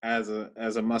as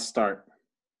a must start?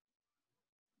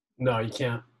 No, you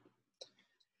can't.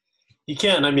 You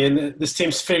can't. I mean, this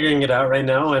team's figuring it out right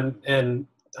now, and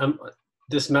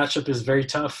this matchup is very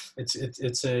tough. It's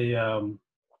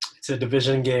a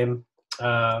division game.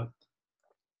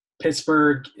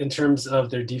 Pittsburgh, in terms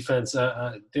of their defense,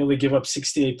 they only give up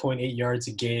 68.8 yards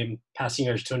a game, passing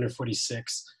yards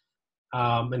 246,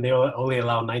 and they only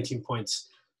allow 19 points.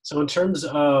 So in terms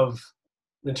of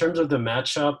the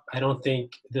matchup, I don't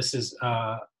think this is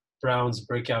Brown's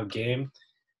breakout game.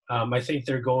 I think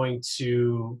they're going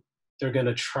to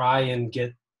try and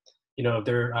get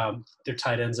their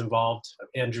tight ends involved.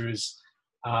 Andrews,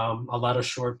 a lot of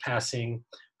short passing.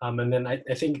 And then I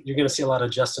think you're going to see a lot of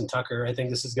Justin Tucker. I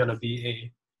think this is going to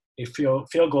be a field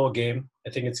goal game. I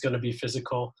think it's going to be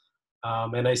physical.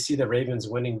 And I see the Ravens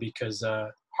winning because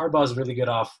Harbaugh is really good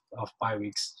off bye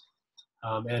weeks.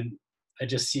 And I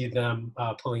just see them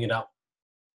pulling it out.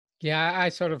 Yeah, I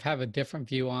sort of have a different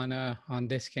view on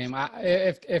this game.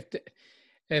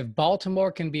 If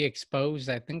Baltimore can be exposed,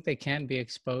 I think they can be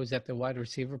exposed at the wide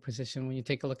receiver position. When you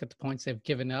take a look at the points they've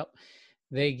given up,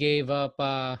 they gave up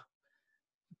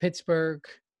Pittsburgh.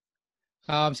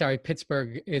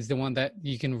 Pittsburgh is the one that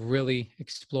you can really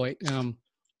exploit.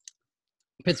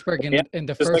 Pittsburgh in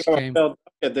the first game.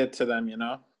 It did to them,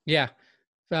 Yeah.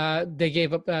 They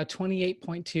gave up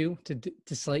 28.2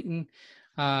 to Slayton.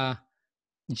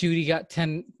 Judy got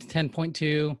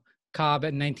 10.2, Cobb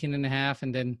at 19.5,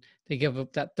 and then they give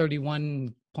up that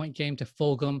 31-point game to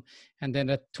Fulgham, and then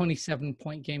a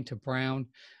 27-point game to Brown.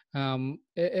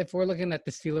 If we're looking at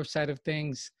the Steelers side of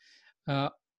things,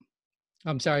 the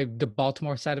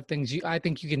Baltimore side of things, I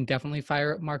think you can definitely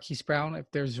fire up Marquise Brown.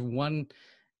 If there's one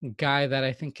guy that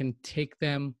I think can take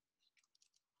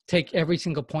every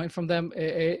single point from them,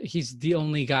 he's the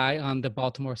only guy on the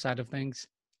Baltimore side of things.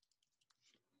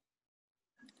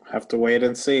 Have to wait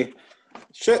and see.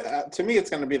 To me,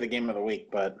 it's going to be the game of the week,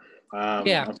 but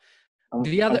yeah.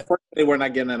 Unfortunately, we're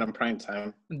not getting it in prime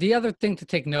time. The other thing to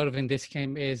take note of in this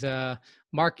game is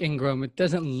Mark Ingram. It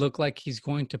doesn't look like he's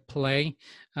going to play.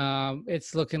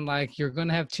 It's looking like you're going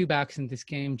to have two backs in this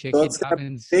game. J.K.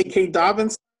 Dobbins. J.K.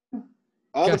 Dobbins.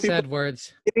 Gus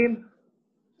Edwards.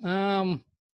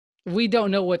 We don't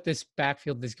know what this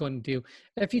backfield is going to do.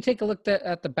 If you take a look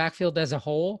at the backfield as a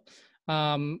whole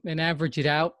and average it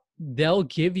out, they'll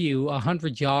give you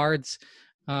 100 yards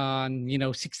on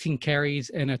 16 carries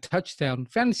and a touchdown.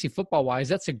 Fantasy football wise,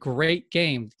 that's a great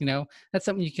game. That's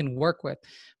something you can work with.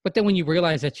 But then when you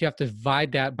realize that you have to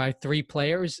divide that by 3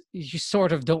 players, you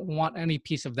sort of don't want any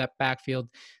piece of that backfield.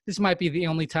 This might be the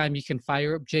only time you can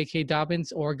fire up J.K.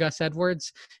 Dobbins or Gus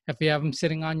Edwards if you have them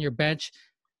sitting on your bench.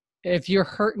 If you're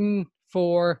hurting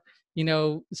for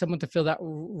someone to fill that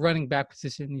running back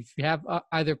position, if you have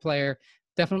either player,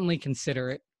 definitely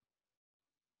consider it.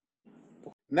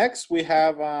 Next, we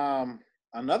have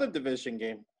another division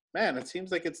game. Man, it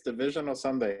seems like it's divisional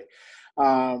Sunday.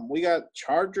 We got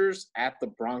Chargers at the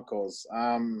Broncos.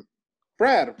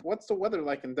 Brad, what's the weather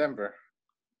like in Denver?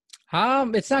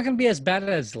 It's not going to be as bad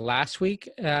as last week,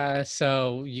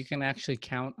 so you can actually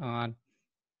count on,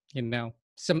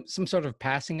 some sort of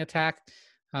passing attack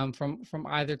from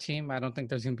either team. I don't think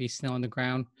there's going to be snow on the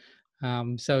ground,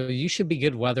 so you should be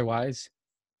good weather-wise.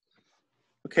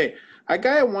 Okay, a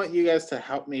guy I want you guys to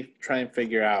help me try and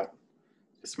figure out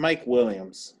is Mike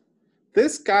Williams.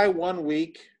 This guy 1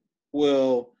 week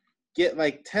will get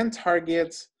like 10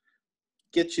 targets,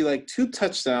 get you like 2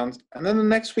 touchdowns, and then the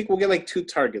next week we'll get like 2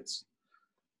 targets.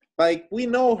 Like, we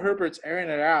know Herbert's airing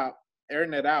it out.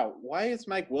 Why is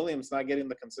Mike Williams not getting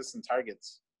the consistent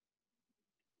targets?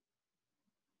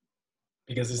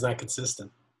 Because he's not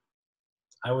consistent.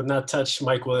 I would not touch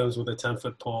Mike Williams with a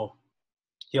 10-foot pole.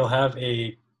 He'll have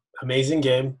a amazing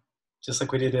game, just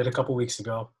like we did a couple weeks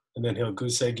ago, and then he'll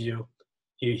goose egg you.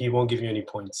 He won't give you any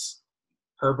points.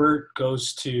 Herbert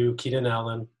goes to Keenan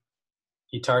Allen.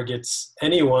 He targets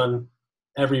everyone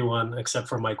except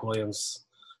for Mike Williams.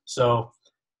 So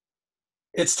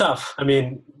it's tough. I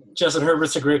mean, Justin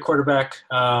Herbert's a great quarterback.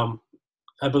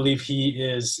 I believe he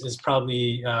is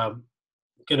probably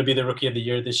going to be the rookie of the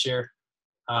year this year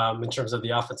in terms of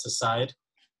the offensive side.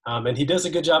 And he does a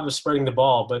good job of spreading the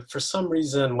ball, but for some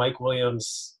reason, Mike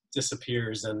Williams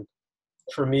disappears. And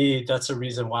for me, that's a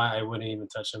reason why I wouldn't even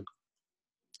touch him.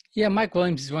 Yeah, Mike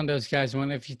Williams is one of those guys.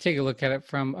 When if you take a look at it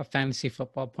from a fantasy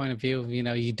football point of view,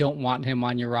 you don't want him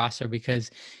on your roster because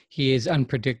he is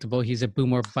unpredictable. He's a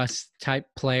boom or bust type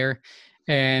player.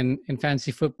 And in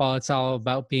fantasy football, it's all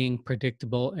about being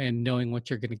predictable and knowing what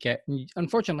you're going to get. And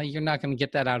unfortunately, you're not going to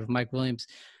get that out of Mike Williams.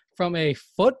 From a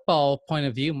football point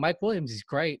of view, Mike Williams is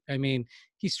great. I mean,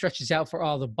 he stretches out for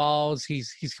all the balls.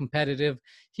 He's competitive.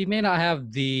 He may not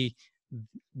have the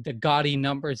gaudy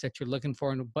numbers that you're looking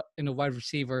for in a wide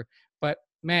receiver, but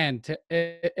man,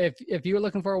 if you're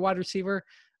looking for a wide receiver,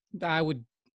 I would,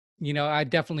 I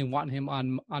definitely want him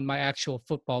on my actual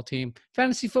football team.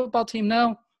 Fantasy football team,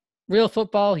 no. Real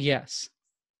football, yes.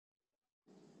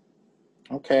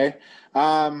 Okay.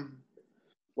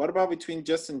 What about between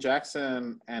Justin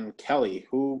Jackson and Kelly?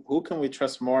 Who can we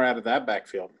trust more out of that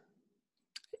backfield?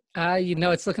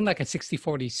 It's looking like a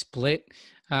 60-40 split.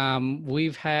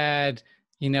 We've had,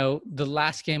 the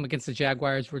last game against the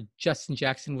Jaguars where Justin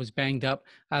Jackson was banged up.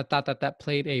 I thought that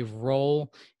played a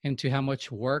role into how much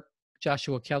work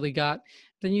Joshua Kelly got.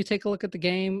 Then you take a look at the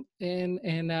game in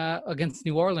against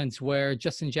New Orleans where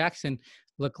Justin Jackson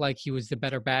looked like he was the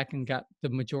better back and got the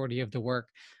majority of the work.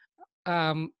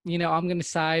 I'm going to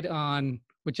side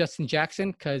with Justin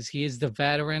Jackson because he is the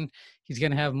veteran. He's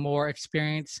going to have more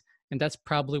experience, and that's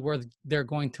probably where they're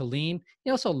going to lean. He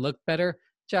also looked better.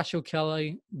 Joshua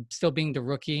Kelly, still being the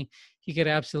rookie, he could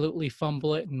absolutely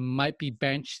fumble it and might be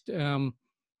benched.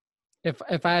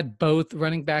 If I had both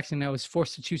running backs and I was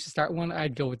forced to choose to start one,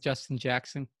 I'd go with Justin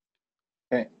Jackson.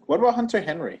 Okay. What about Hunter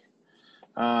Henry?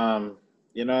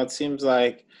 It seems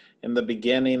like in the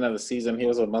beginning of the season, he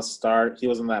was a must start. He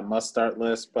was on that must start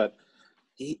list, but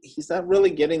he's not really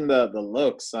getting the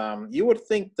looks. You would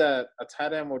think that a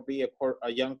tight end would be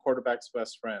a young quarterback's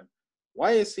best friend.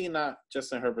 Why is he not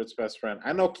Justin Herbert's best friend?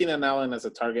 I know Keenan Allen is a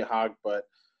target hog, but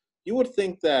you would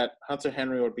think that Hunter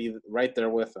Henry would be right there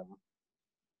with him.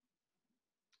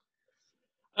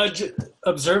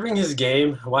 Observing his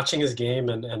game, watching his game,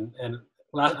 and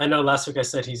I know last week I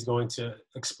said he's going to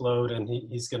explode and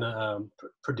he's going to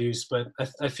produce, but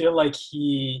I feel like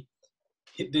the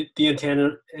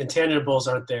intangibles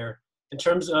aren't there. In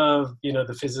terms of,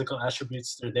 the physical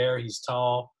attributes, they're there. He's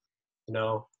tall,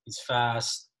 he's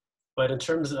fast. But in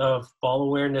terms of ball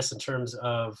awareness, in terms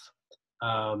of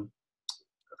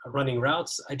running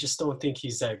routes, I just don't think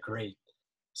he's that great.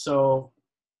 So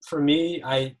for me,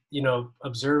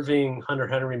 observing Hunter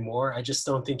Henry more, I just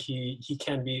don't think he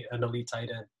can be an elite tight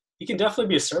end. He can definitely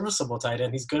be a serviceable tight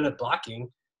end. He's good at blocking,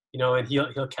 and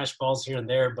he'll catch balls here and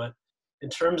there. But in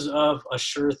terms of a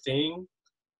sure thing,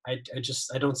 I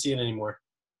don't see it anymore.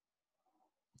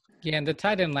 Yeah, in the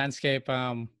tight end landscape,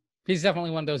 he's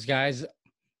definitely one of those guys.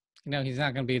 He's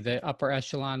not going to be the upper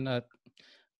echelon,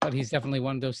 but he's definitely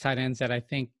one of those tight ends that I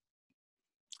think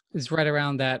is right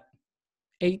around that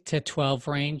 8 to 12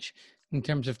 range in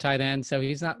terms of tight end. So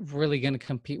he's not really going to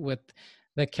compete with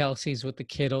the Kelce's, with the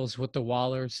Kittles, with the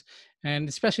Wallers. And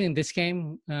especially in this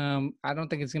game, I don't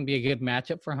think it's going to be a good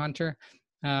matchup for Hunter.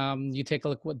 You take a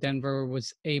look what Denver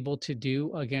was able to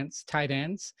do against tight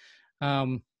ends.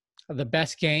 The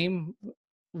best game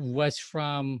was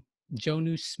from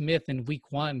Jonnu Smith in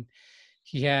week 1.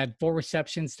 He had 4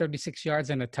 receptions, 36 yards,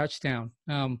 and a touchdown.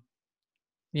 That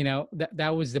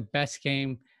was the best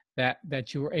game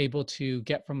that you were able to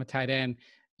get from a tight end.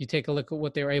 You take a look at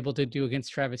what they were able to do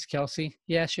against Travis Kelce.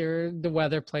 Yeah, sure, the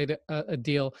weather played a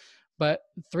deal, but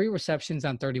 3 receptions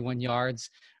on 31 yards.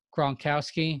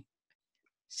 Gronkowski,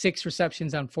 6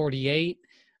 receptions on 48.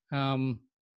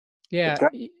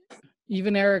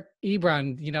 Even Eric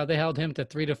Ebron, they held him to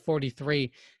 3 to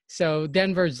 43. So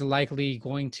Denver's likely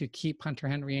going to keep Hunter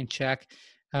Henry in check.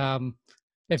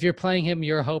 If you're playing him,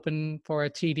 you're hoping for a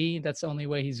TD. That's the only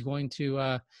way he's going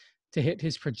to hit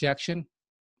his projection.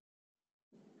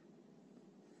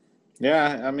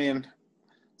 Yeah, I mean,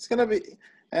 it's going to be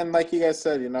 – and like you guys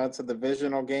said, it's a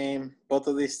divisional game. Both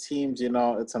of these teams,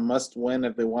 it's a must-win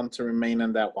if they want to remain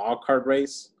in that wild card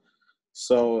race.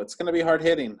 So it's going to be hard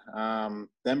hitting.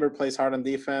 Denver plays hard on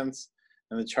defense,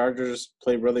 and the Chargers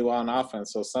play really well on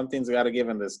offense. So something's got to give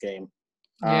in this game.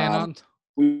 Yeah, on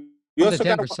the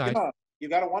Denver side. You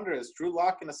got to wonder, is Drew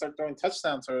Lock going to start throwing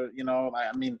touchdowns? Or,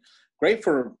 great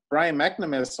for Brian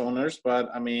McNamara's owners, but,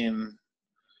 man,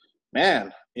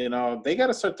 they got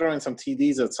to start throwing some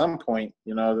TDs at some point.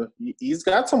 He's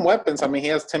got some weapons. He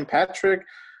has Tim Patrick.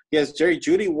 He has Jerry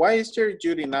Jeudy. Why is Jerry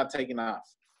Jeudy not taking off?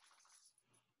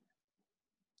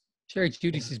 Jerry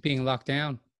Judy's is being locked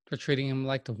down. They're treating him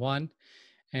like the one,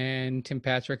 and Tim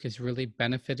Patrick is really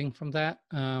benefiting from that.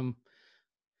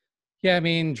 Yeah, I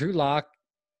mean, Drew Lock,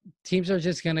 teams are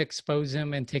just going to expose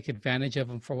him and take advantage of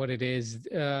him for what it is.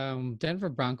 Denver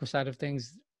Broncos side of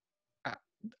things,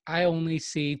 I only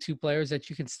see two players that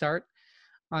you can start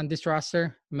on this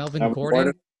roster: Melvin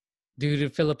Gordon, due to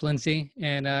Philip Lindsay,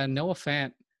 and Noah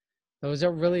Fant. Those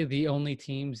are really the only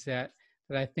teams that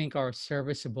I think are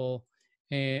serviceable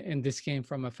in this game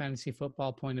from a fantasy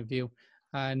football point of view.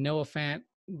 Noah Fant,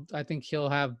 I think he'll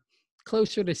have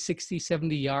closer to 60,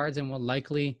 70 yards and will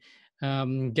likely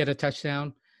get a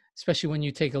touchdown, especially when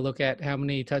you take a look at how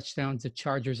many touchdowns the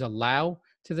Chargers allow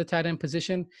to the tight end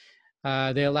position.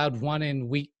 They allowed one in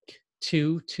week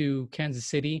 2 to Kansas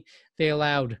City. They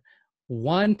allowed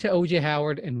one to O.J.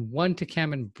 Howard and one to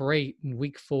Cameron Brate in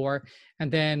week 4, and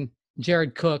then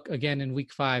Jared Cook again in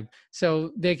week 5.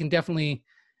 So they can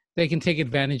take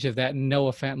advantage of that. And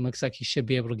Noah Fant looks like he should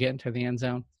be able to get into the end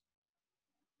zone.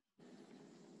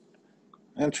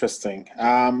 Interesting.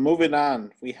 Moving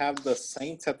on, we have the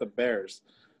Saints at the Bears.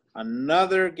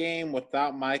 Another game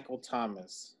without Michael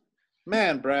Thomas.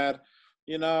 Man, Brad,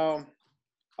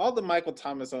 all the Michael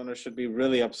Thomas owners should be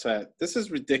really upset. This is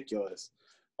ridiculous.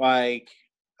 I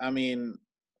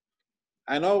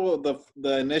know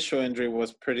the initial injury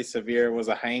was pretty severe. It was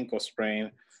a high ankle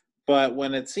sprain. But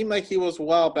when it seemed like he was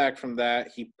well back from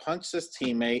that, he punched his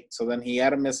teammate, so then he had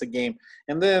to miss a game.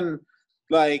 And then,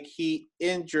 he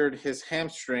injured his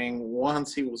hamstring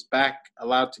once he was back,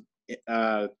 allowed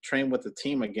to train with the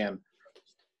team again.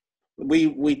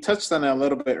 We touched on it a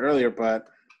little bit earlier, but,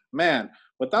 man,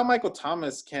 without Michael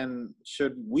Thomas,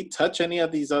 should we touch any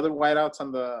of these other wideouts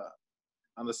on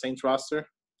the Saints roster?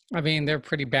 I mean, they're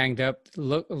pretty banged up.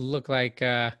 Look like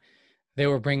they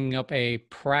were bringing up a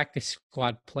practice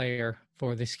squad player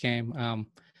for this game.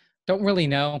 Don't really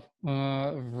know.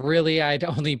 Really, I'd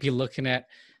only be looking at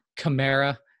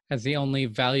Kamara as the only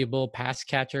valuable pass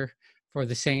catcher for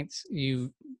the Saints.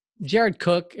 Jared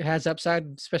Cook has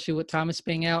upside, especially with Thomas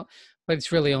being out, but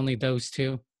it's really only those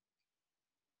two.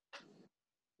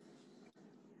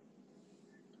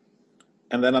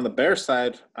 And then on the Bears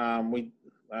side,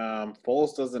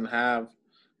 Foles doesn't have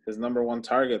his number one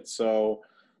target. So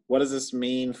what does this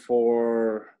mean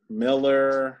for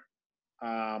Miller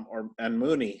and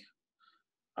Mooney?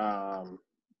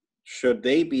 Should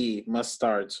they be must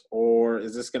starts, or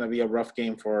is this going to be a rough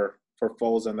game for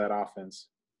Foles and that offense?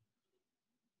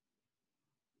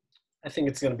 I think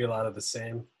it's going to be a lot of the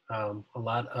same. A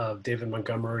lot of David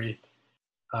Montgomery,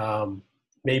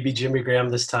 maybe Jimmy Graham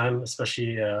this time,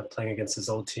 especially playing against his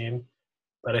old team.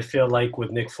 But I feel like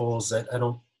with Nick Foles, that I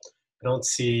don't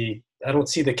see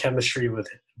the chemistry with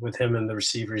him and the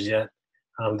receivers yet.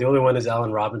 The only one is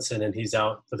Allen Robinson, and he's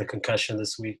out with a concussion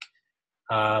this week.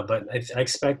 But I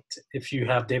expect if you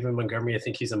have David Montgomery, I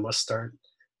think he's a must start.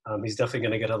 He's definitely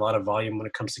going to get a lot of volume when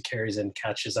it comes to carries and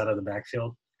catches out of the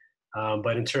backfield.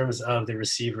 But in terms of the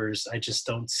receivers, I just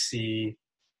don't see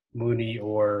Mooney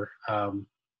or the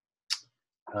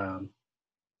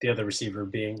other receiver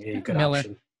being a good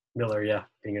option. Miller, yeah,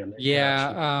 being a good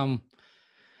option.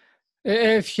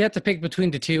 If you had to pick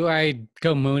between the two, I'd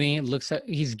go Mooney. It looks like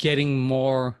he's getting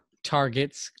more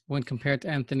targets when compared to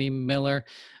Anthony Miller.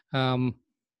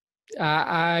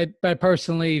 I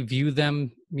personally view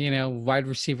them, wide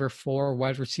receiver 4,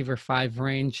 wide receiver 5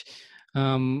 range.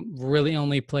 Really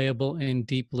only playable in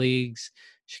deep leagues.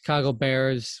 Chicago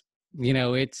Bears,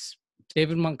 it's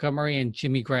David Montgomery and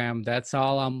Jimmy Graham. That's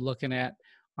all I'm looking at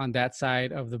on that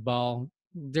side of the ball.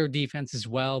 Their defense as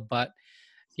well, but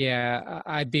yeah,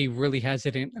 I'd be really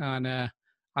hesitant on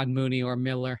Mooney or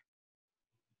Miller.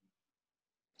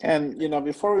 And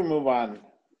before we move on,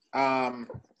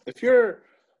 if you're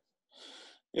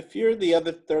the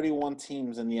other 31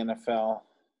 teams in the NFL,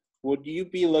 would you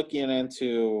be looking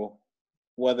into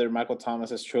whether Michael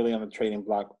Thomas is truly on the trading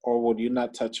block, or would you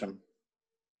not touch him?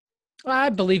 I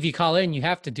believe you call in. You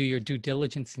have to do your due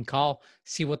diligence and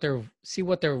see what they're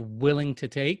willing to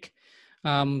take.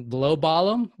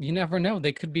 Lowball them. You never know.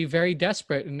 They could be very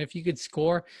desperate, and if you could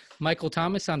score Michael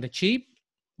Thomas on the cheap,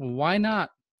 why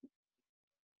not?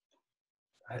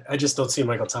 I just don't see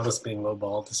Michael Thomas being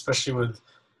lowballed, especially with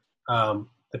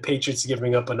the Patriots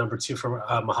giving up a number 2 for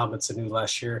Mohamed Sanu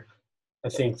last year. I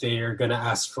think they are going to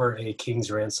ask for a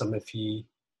king's ransom if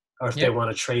they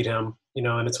want to trade him.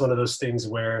 And it's one of those things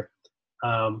where,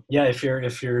 if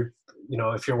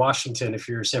you're Washington, if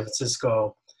you're San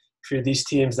Francisco, if you're these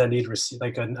teams that need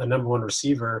a number 1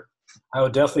 receiver, I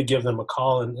would definitely give them a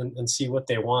call and see what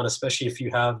they want, especially if you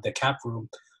have the cap room.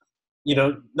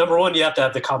 Number 1, you have to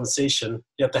have the compensation,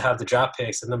 you have to have the draft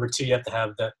picks, and number 2, you have to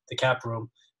have the cap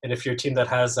room. And if you're a team that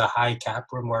has a high cap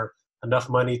room or enough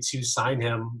money to sign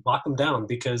him, lock him down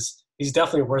because he's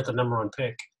definitely worth a number 1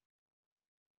 pick.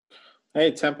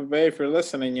 Hey, Tampa Bay, if you're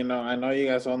listening, I know you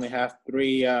guys only have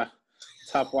 3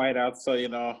 top wideouts, so,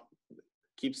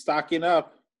 keep stocking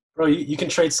up. Bro, you can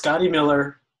trade Scotty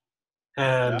Miller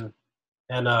and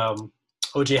Yeah. and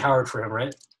OJ Howard for him,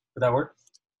 right? Would that work?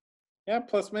 Yeah,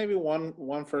 plus maybe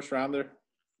one first rounder.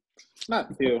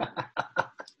 Not 2.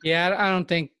 Yeah, I don't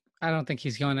think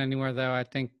he's going anywhere though. I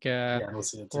think Yeah, I don't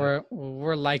see it too.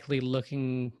 we're likely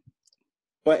looking.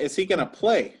 But is he gonna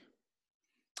play?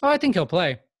 Oh, I think he'll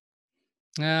play.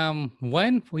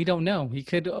 When we don't know. He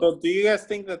could. So do you guys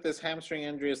think that this hamstring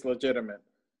injury is legitimate?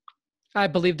 I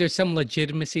believe there's some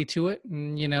legitimacy to it.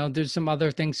 And, there's some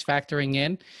other things factoring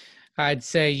in. I'd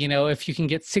say, if you can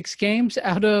get 6 games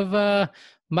out of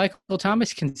Michael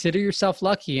Thomas, consider yourself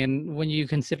lucky. And when you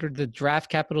consider the draft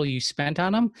capital you spent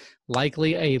on him,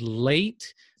 likely a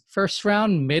late first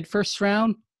round, mid first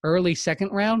round, early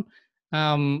second round,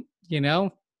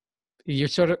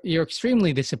 you're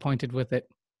extremely disappointed with it.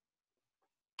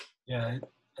 Yeah,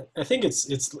 I think it's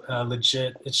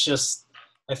legit. It's just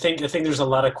I think there's a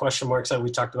lot of question marks that we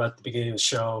talked about at the beginning of the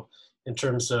show in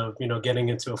terms of getting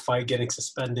into a fight, getting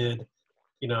suspended.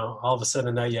 All of a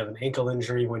sudden now you have an ankle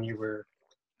injury when you were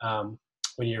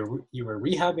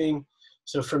rehabbing.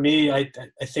 So for me, I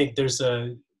think there's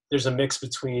a mix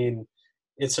between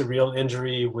it's a real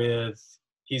injury with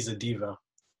he's a diva,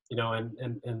 and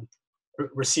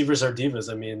receivers are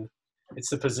divas. I mean, it's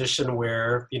the position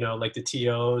where like the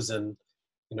TOs and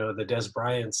the Des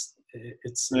Bryants.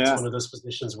 It's one of those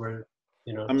positions where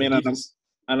I mean,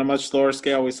 on a much lower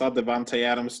scale, we saw Devontae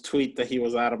Adams tweet that he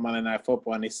was out of Monday Night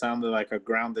Football, and he sounded like a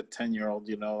grounded 10-year-old.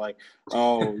 Like, I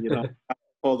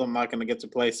told him I'm not going to get to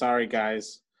play. Sorry,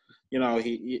 guys. But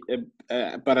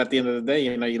at the end of the day,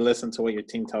 you listen to what your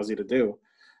team tells you to do.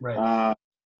 Right.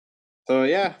 So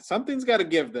yeah, something's got to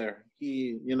give there.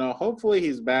 He, hopefully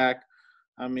he's back.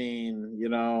 I mean,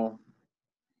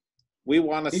 we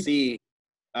want to see.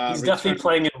 He's definitely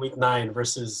playing in Week 9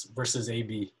 versus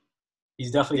AB.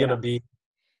 He's definitely going to be.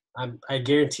 I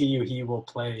guarantee you, he will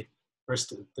play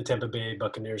versus the Tampa Bay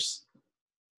Buccaneers.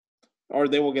 Or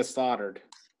they will get slaughtered.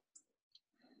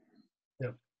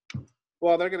 Yep.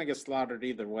 Well, they're going to get slaughtered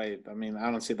either way. I mean,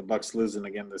 I don't see the Bucs losing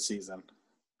again this season.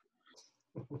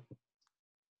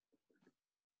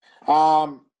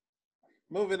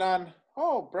 Moving on.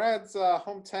 Oh, Brad's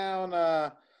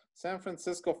hometown San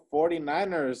Francisco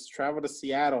 49ers travel to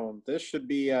Seattle. This should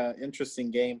be an interesting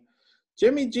game.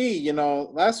 Jimmy G,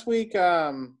 last week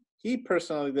he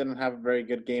personally didn't have a very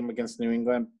good game against New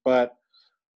England, but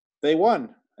they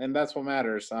won, and that's what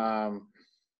matters.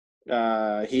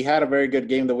 He had a very good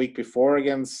game the week before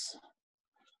against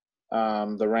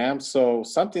the Rams, so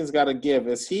something's got to give.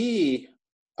 Is he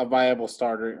a viable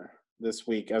starter this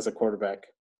week as a quarterback?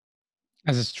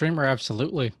 As a streamer,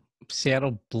 absolutely.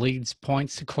 Seattle bleeds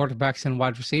points to quarterbacks and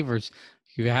wide receivers.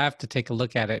 You have to take a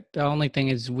look at it. The only thing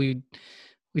is we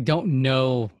don't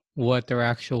know what their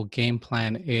actual game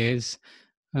plan is.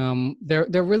 They're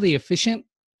really efficient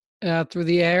through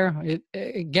the air.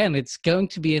 It's going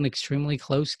to be an extremely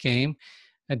close game,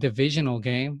 a divisional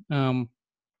game.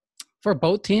 For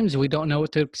both teams, we don't know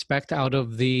what to expect out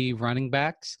of the running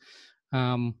backs.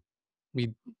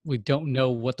 We don't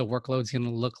know what the workload's going to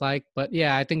look like, but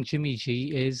yeah, I think Jimmy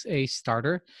G is a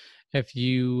starter. If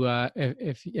you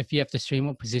if you have to stream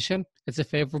a position, it's a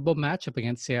favorable matchup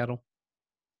against Seattle.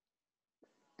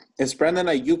 Is Brandon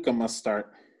Ayuk a must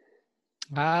start?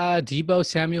 Deebo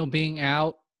Samuel being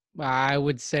out, I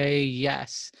would say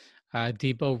yes.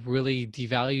 Deebo really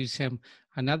devalues him.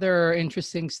 Another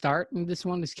interesting start in this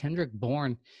one is Kendrick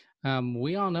Bourne.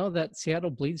 We all know that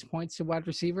Seattle bleeds points to wide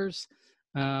receivers.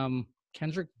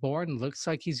 Kendrick Bourne looks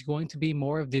like he's going to be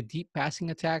more of the deep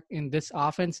passing attack in this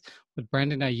offense with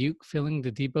Brandon Ayuk filling the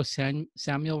Deebo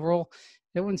Samuel role.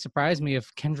 It wouldn't surprise me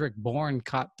if Kendrick Bourne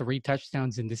caught 3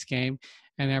 touchdowns in this game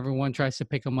and everyone tries to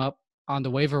pick him up on the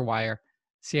waiver wire.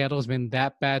 Seattle's been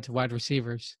that bad to wide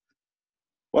receivers.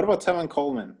 What about Tevin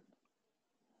Coleman?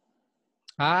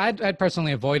 I'd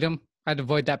personally avoid him. I'd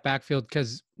avoid that backfield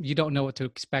because you don't know what to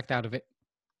expect out of it.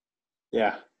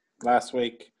 Yeah. Last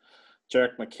week,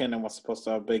 Jerick McKinnon was supposed to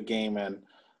have a big game, and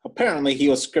apparently he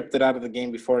was scripted out of the game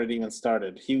before it even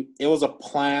started. It was a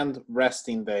planned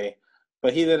resting day,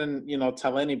 but he didn't,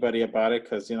 tell anybody about it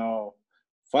because,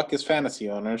 fuck his fantasy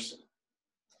owners.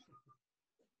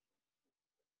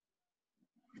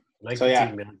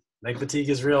 Fatigue, man. Leg fatigue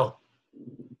is real.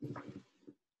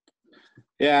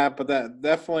 Yeah, but that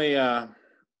definitely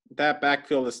that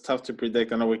backfield is tough to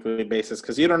predict on a weekly basis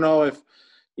because you don't know if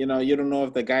you don't know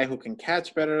if the guy who can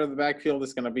catch better in the backfield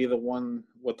is going to be the one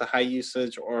with the high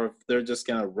usage, or if they're just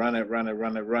going to run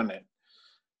it.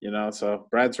 So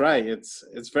Brad's right.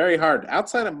 It's very hard.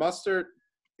 Outside of Mustard,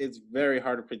 it's very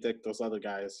hard to predict those other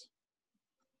guys.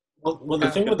 Well, the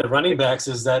thing with the running backs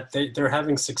is that they're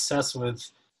having success with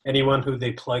anyone who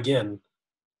they plug in.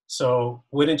 So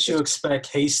wouldn't you expect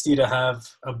Hasty to have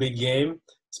a big game,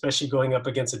 especially going up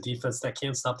against a defense that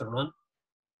can't stop the run?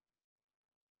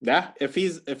 Yeah, if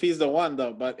he's the one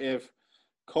though. But if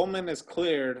Coleman is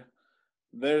cleared,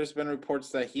 there's been reports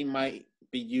that he might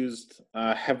be used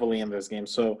heavily in this game.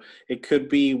 So it could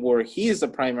be where he is the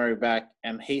primary back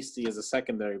and Hasty is a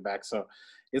secondary back. So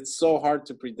it's so hard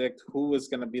to predict who is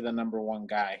going to be the number one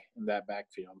guy in that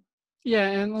backfield. Yeah,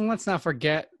 and let's not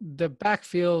forget, the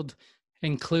backfield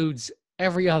includes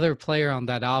every other player on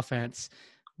that offense.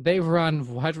 They run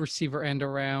wide receiver end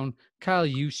around. Kyle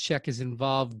Juszczyk is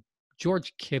involved.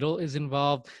 George Kittle is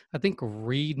involved. I think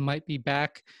Reed might be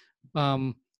back.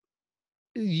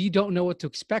 You don't know what to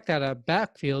expect out of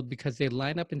backfield because they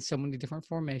line up in so many different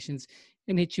formations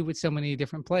and hit you with so many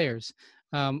different players.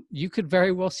 You could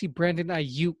very well see Brandon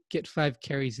Ayuk get 5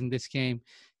 carries in this game.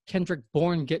 Kendrick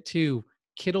Bourne get 2.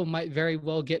 Kittle might very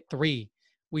well get 3.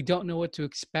 We don't know what to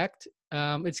expect.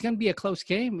 It's going to be a close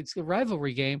game. It's a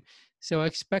rivalry game. So I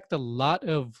expect a lot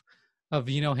of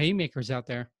haymakers out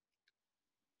there.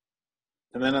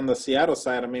 And then on the Seattle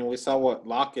side, we saw what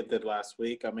Lockett did last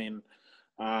week. Can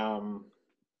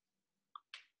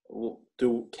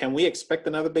we expect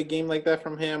another big game like that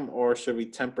from him, or should we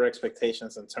temper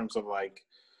expectations in terms of like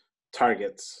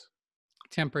targets?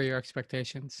 Temper your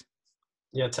expectations.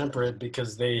 Yeah, temper it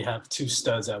because they have 2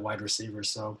 studs at wide receiver.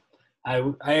 So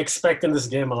I expect in this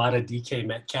game a lot of DK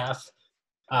Metcalf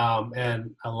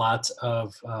and a lot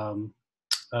of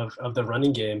the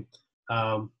running game.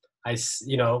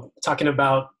 Talking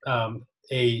about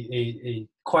a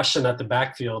question at the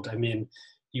backfield.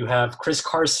 You have Chris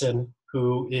Carson,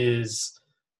 who is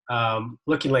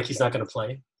looking like he's not going to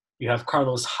play. You have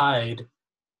Carlos Hyde,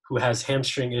 who has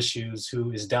hamstring issues,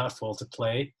 who is doubtful to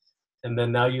play. And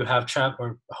then now you have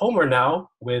Homer now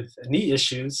with knee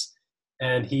issues,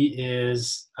 and he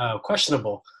is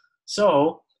questionable.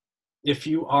 So if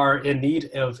you are in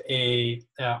need of a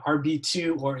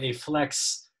RB2 or a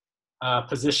flex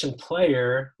position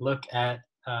player, look at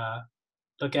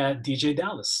DJ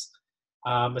Dallas,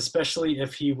 especially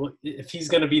if he's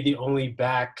going to be the only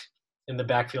back in the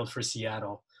backfield for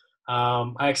Seattle.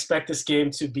 I expect this game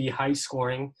to be high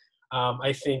scoring.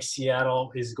 I think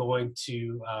Seattle is going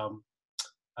to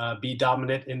be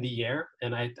dominant in the air,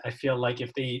 and I feel like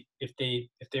if they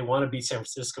want to beat San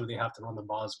Francisco, they have to run the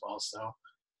ball as well. So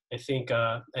I think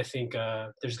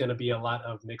there's going to be a lot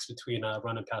of mix between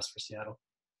run and pass for Seattle.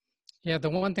 Yeah,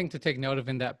 the one thing to take note of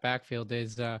in that backfield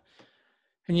is,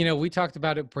 we talked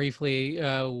about it briefly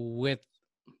with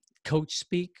coach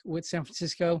speak with San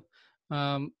Francisco.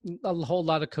 A whole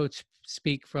lot of coach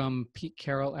speak from Pete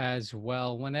Carroll as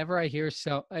well. Whenever I hear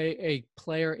a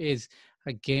player is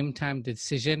a game time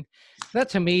decision, that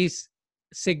to me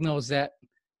signals that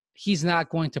he's not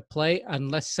going to play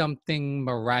unless something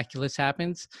miraculous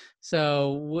happens.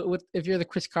 So if you're the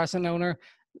Chris Carson owner,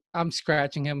 I'm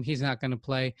scratching him. He's not going to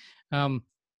play.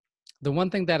 The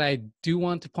one thing that I do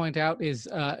want to point out is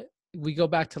we go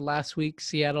back to last week,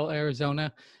 Seattle,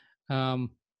 Arizona.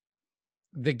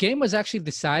 The game was actually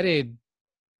decided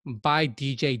by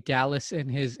DJ Dallas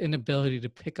and his inability to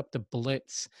pick up the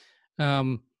blitz.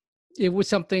 It was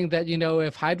something that,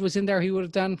 if Hyde was in there, he would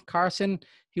have done. Carson,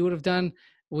 he would have done.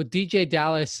 With DJ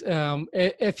Dallas,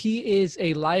 if he is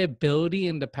a liability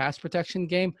in the pass protection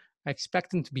game, I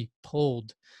expect him to be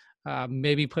pulled,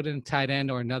 maybe put in tight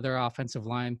end or another offensive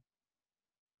line.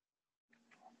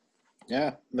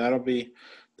 Yeah, that'll be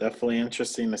definitely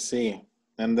interesting to see.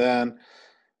 And then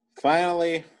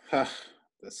finally, the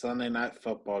Sunday night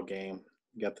football game.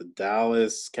 You got the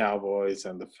Dallas Cowboys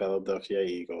and the Philadelphia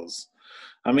Eagles.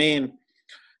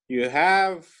 You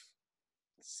have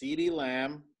CeeDee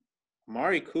Lamb,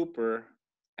 Amari Cooper,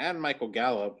 and Michael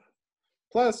Gallup.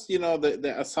 Plus,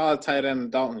 a solid tight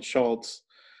end, Dalton Schultz,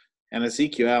 and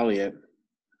Ezekiel Elliott.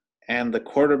 And the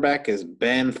quarterback is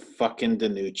Ben fucking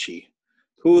DiNucci.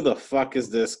 Who the fuck is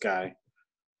this guy?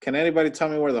 Can anybody tell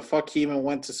me where the fuck he even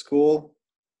went to school?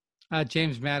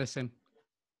 James Madison.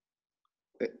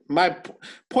 My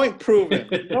point proven.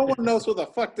 No one knows who the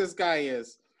fuck this guy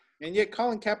is. And yet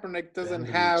Colin Kaepernick doesn't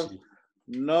have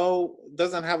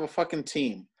a fucking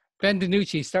team. Ben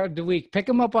DiNucci, start the week. Pick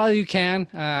him up while you can.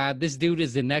 This dude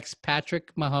is the next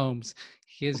Patrick Mahomes.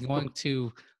 He is going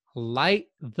to light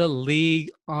the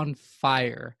league on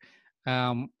fire.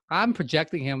 I'm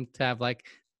projecting him to have like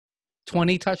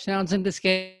 20 touchdowns in this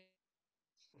game.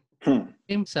 Hmm.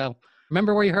 So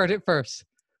remember where you heard it first.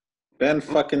 Ben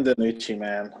fucking DiNucci,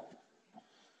 man.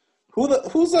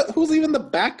 Who's even the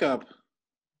backup?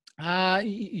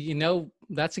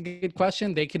 That's a good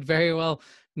question. They could very well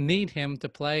need him to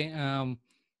play.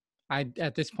 I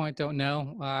at this point don't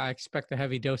know. I expect a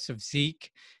heavy dose of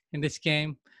Zeke in this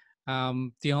game.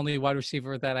 The only wide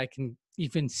receiver that I can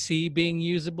even see being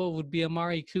usable would be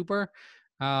Amari Cooper.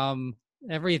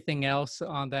 Everything else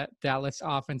on that Dallas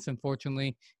offense,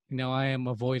 unfortunately, I am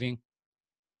avoiding.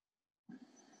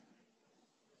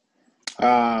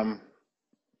 So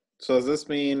does this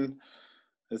mean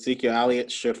Ezekiel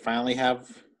Elliott should finally have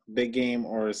a big game,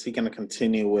 or is he going to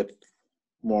continue with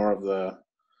more of the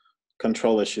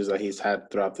control issues that he's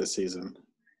had throughout this season?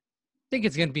 I think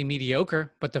it's going to be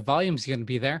mediocre, but the volume's going to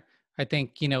be there. I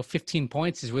think, 15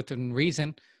 points is within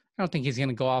reason. I don't think he's going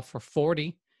to go off for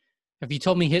 40. If you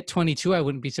told me hit 22, I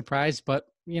wouldn't be surprised, but,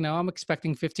 I'm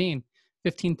expecting 15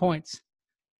 points.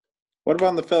 What about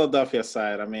on the Philadelphia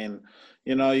side? I mean,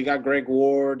 you got Greg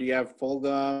Ward, you have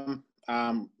Fulgham,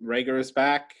 Rager is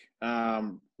back,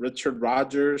 Richard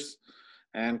Rodgers,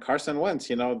 and Carson Wentz.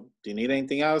 Do you need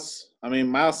anything else? I mean,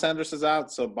 Miles Sanders is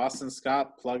out, so Boston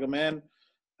Scott, plug him in.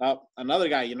 Another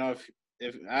guy,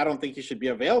 if I don't think he should be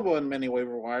available in many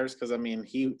waiver wires because, I mean,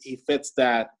 he fits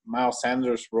that Miles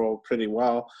Sanders role pretty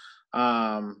well.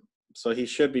 So he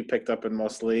should be picked up in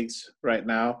most leagues right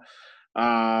now.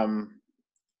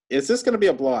 Is this going to be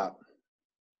a blowout?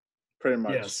 Pretty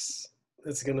much. Yes,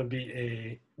 it's going to be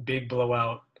a big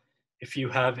blowout. If you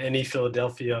have any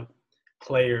Philadelphia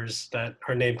players that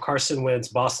are named Carson Wentz,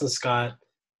 Boston Scott,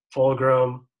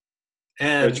 Fulgham,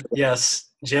 and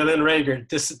yes, Jalen Reagor.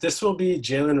 This will be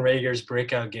Jalen Reagor's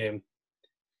breakout game.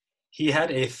 He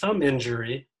had a thumb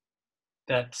injury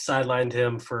that sidelined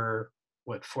him for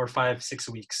 4, 5, 6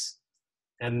 weeks,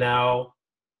 and now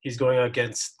he's going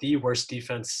against the worst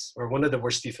defense, or one of the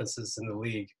worst defenses in the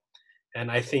league. And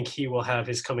I think he will have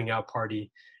his coming out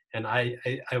party. And I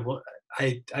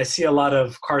see a lot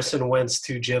of Carson Wentz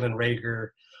to Jalen Reagor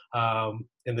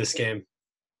in this game.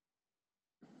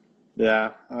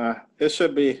 Yeah, it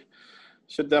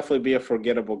should definitely be a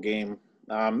forgettable game.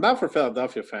 Not for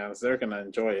Philadelphia fans; they're going to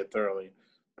enjoy it thoroughly.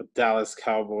 But Dallas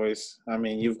Cowboys, I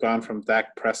mean, you've gone from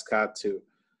Dak Prescott to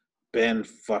Ben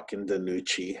fucking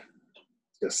DiNucci.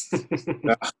 Just,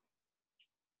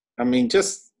 I mean,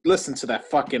 just listen to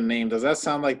that fucking name. Does that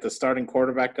sound like the starting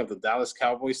quarterback of the Dallas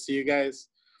Cowboys to you guys?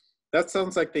 That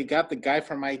sounds like they got the guy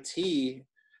from IT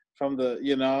from the,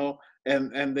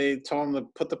 and they told him to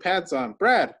put the pads on.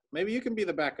 Brad, maybe you can be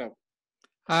the backup.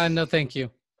 No, thank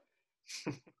you.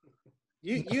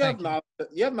 You have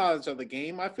knowledge of the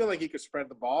game. I feel like you could spread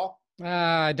the ball.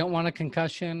 I don't want a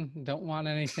concussion. Don't want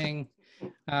anything.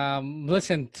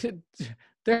 Listen,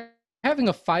 they're having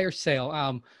a fire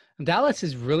sale. Dallas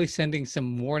is really sending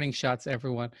some warning shots,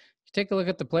 everyone. You take a look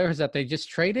at the players that they just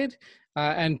traded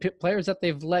and players that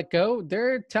they've let go.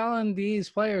 They're telling these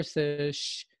players to,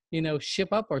 ship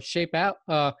up or shape up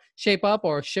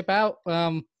or ship out.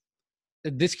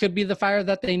 This could be the fire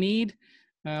that they need.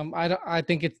 I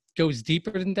think it goes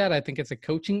deeper than that. I think it's a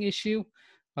coaching issue,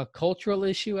 a cultural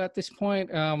issue at this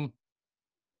point. I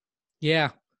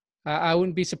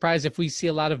wouldn't be surprised if we see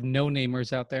a lot of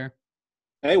no-namers out there.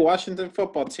 Hey, Washington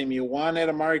football team, you wanted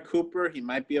Amari Cooper. He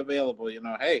might be available.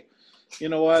 Hey, you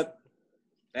know what?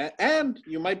 And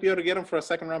you might be able to get him for a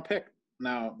second-round pick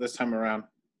now this time around.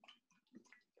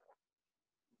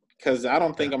 Because I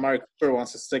don't think Amari Cooper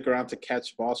wants to stick around to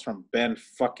catch balls from Ben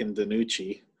fucking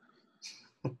DiNucci.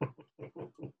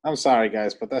 I'm sorry,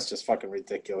 guys, but that's just fucking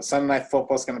ridiculous. Sunday Night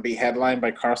Football is going to be headlined by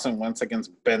Carson Wentz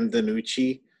against Ben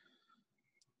DiNucci.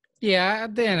 Yeah,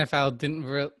 the NFL didn't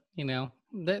really,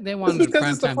 they wanted because a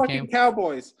it's the primetime fucking game.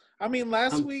 Cowboys. I mean,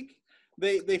 last week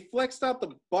they flexed out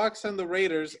the Bucs and the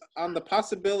Raiders on the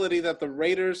possibility that the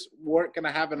Raiders weren't going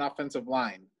to have an offensive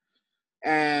line.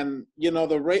 And,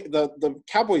 the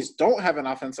Cowboys don't have an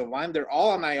offensive line. They're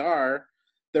all on IR.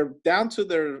 They're down to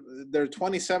their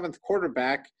 27th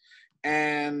quarterback,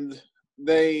 and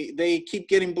they keep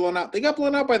getting blown out. They got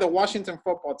blown out by the Washington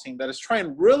football team that is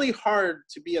trying really hard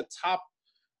to be a top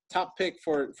pick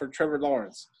for Trevor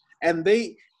Lawrence. And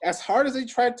as hard as they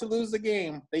tried to lose the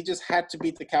game, they just had to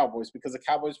beat the Cowboys because the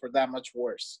Cowboys were that much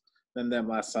worse than them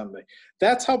last Sunday.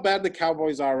 That's how bad the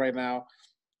Cowboys are right now.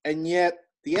 And yet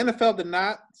the NFL did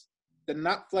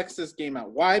not flex this game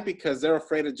out. Why? Because they're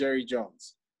afraid of Jerry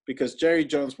Jones. Because Jerry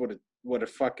Jones would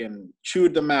have fucking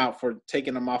chewed them out for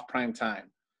taking them off prime time.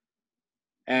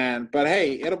 But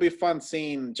hey, it'll be fun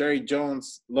seeing Jerry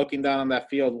Jones looking down on that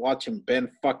field watching Ben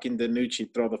fucking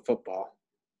DiNucci throw the football.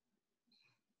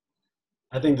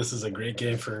 I think this is a great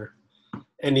game for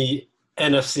any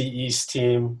NFC East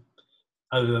team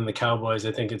other than the Cowboys.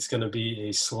 I think it's going to be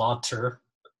a slaughter,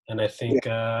 and I think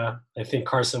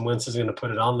Carson Wentz is going to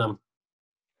put it on them.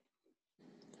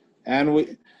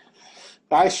 And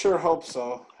I sure hope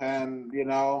so. And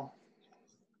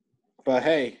but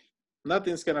hey,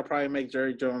 nothing's gonna probably make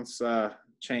Jerry Jones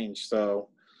change. So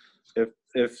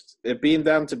if it being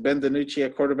down to Ben DiNucci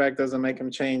at quarterback doesn't make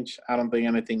him change, I don't think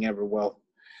anything ever will.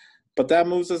 But that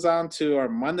moves us on to our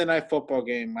Monday Night Football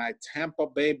game, my Tampa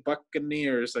Bay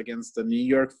Buccaneers against the New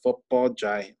York Football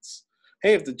Giants.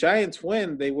 Hey, if the Giants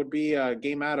win, they would be a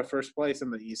game out of first place in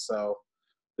the East. So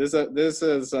this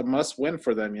is a must win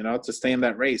for them, to stay in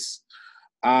that race.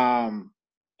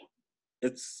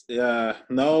 It's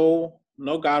no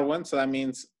Godwin, so that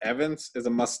means Evans is a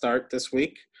must start this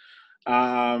week.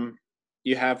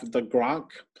 You have the Gronk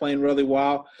playing really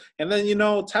well, and then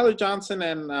Tyler Johnson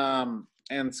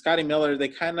and Scotty Miller. They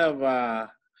kind of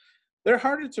they're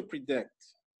harder to predict.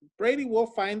 Brady will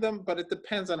find them, but it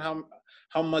depends on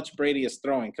how much Brady is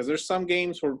throwing, because there's some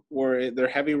games where they're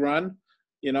heavy run,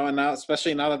 and now,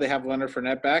 especially now that they have Leonard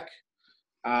Fournette back,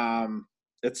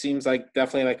 it seems like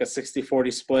definitely like a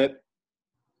 60-40 split.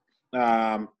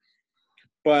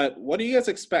 But what do you guys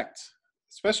expect,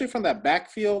 especially from that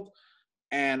backfield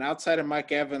and outside of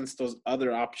Mike Evans, those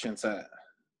other options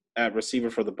at receiver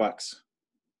for the Bucs?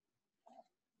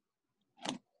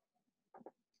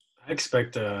 I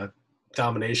expect a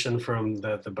domination from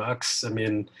the Bucs. I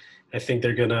mean, I think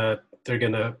they're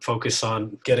gonna focus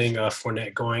on getting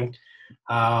Fournette going.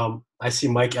 I see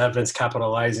Mike Evans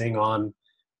capitalizing on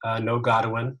no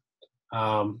Godwin,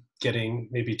 getting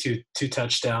maybe two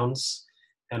touchdowns,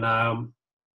 and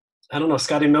I don't know.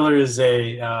 Scotty Miller is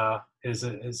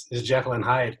Jekyll and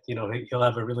Hyde. He'll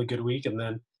have a really good week, and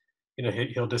then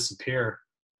he'll disappear,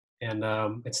 and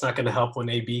it's not going to help when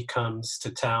AB comes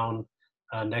to town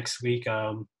next week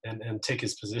and take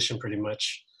his position pretty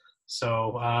much.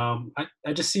 So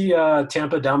I just see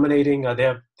Tampa dominating. They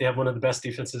have one of the best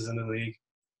defenses in the league.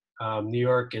 New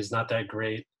York is not that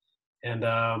great, and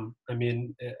I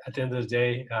mean, at the end of the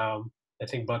day, I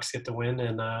think Bucs get the win,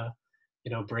 and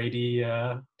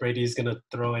Brady's going to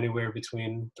throw anywhere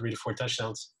between 3 to 4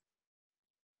 touchdowns.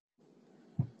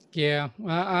 Yeah,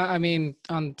 I mean,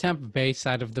 on the Tampa Bay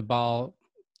side of the ball,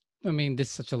 I mean, this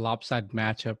is such a lopsided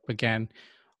matchup. Again,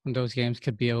 when those games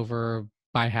could be over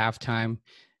by halftime,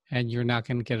 and you're not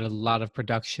going to get a lot of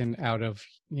production out of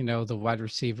the wide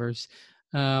receivers.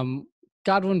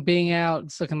 Godwin being out,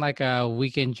 it's looking like a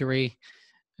weak injury.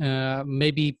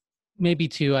 Maybe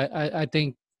 2. I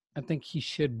think he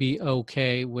should be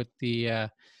okay with the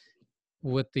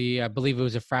I believe it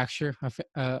was a fracture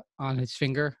on his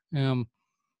finger.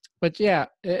 But yeah,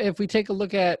 if we take a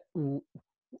look at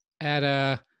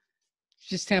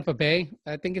just Tampa Bay,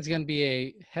 I think it's going to be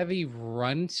a heavy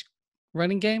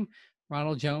running game.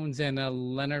 Ronald Jones and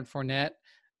Leonard Fournette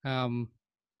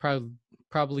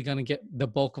probably going to get the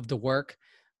bulk of the work,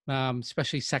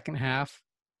 especially second half.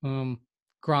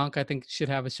 Gronk, I think, should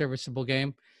have a serviceable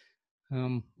game.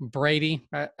 Brady,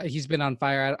 he's been on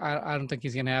fire. I don't think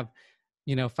he's going to have,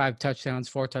 5 touchdowns,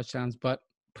 4 touchdowns, but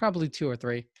probably 2 or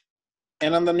 3.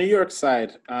 And on the New York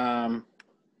side, Daniel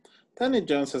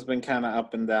Jones has been kind of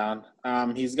up and down.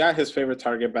 He's got his favorite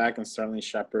target back in Sterling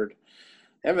Shepard.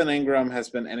 Evan Ingram has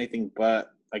been anything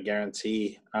but a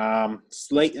guarantee.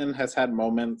 Slayton has had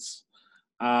moments.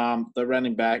 The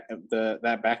running back,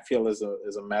 that backfield is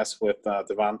a mess with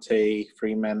Devontae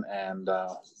Freeman and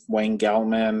Wayne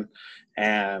Gellman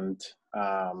and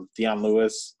Dion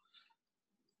Lewis.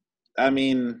 I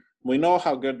mean, we know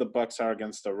how good the Bucs are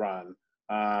against the run.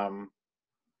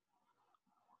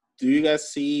 Do you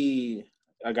guys see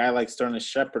a guy like Sterling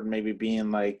Shepard maybe being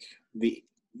like the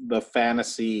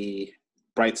fantasy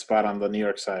bright spot on the New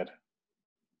York side?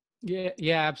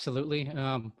 Yeah, absolutely.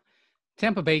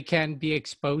 Tampa Bay can be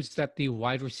exposed at the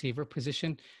wide receiver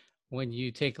position when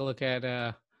you take a look at.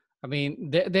 I mean,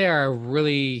 they are a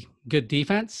really good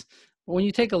defense. But when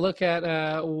you take a look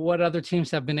at what other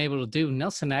teams have been able to do,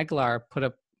 Nelson Aguilar put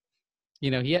up.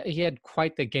 He had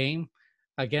quite the game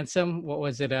against them. What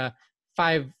was it?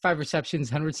 5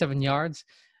 receptions, 107 yards,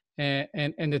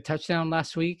 and the touchdown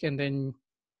last week. And then,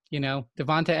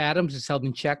 Devonta Adams is held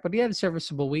in check, but he had a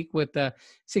serviceable week with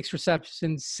 6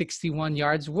 receptions, 61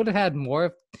 yards. Would have had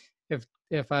more if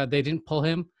they didn't pull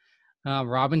him.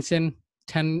 Robinson,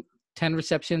 10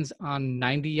 receptions on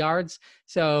 90 yards.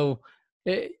 So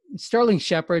Sterling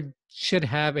Shepard should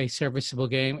have a serviceable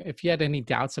game. If you had any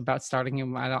doubts about starting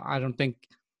him, I don't think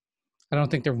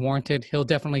they're warranted. He'll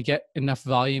definitely get enough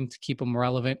volume to keep him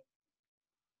relevant.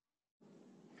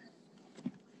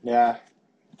 Yeah.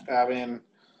 I mean,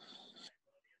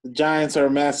 the Giants are a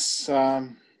mess.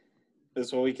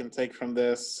 Is what we can take from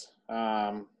this.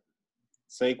 Saquon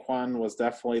was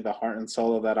definitely the heart and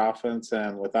soul of that offense,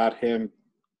 and without him,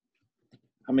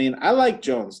 I mean, I like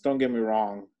Jones. Don't get me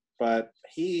wrong, but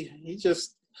he's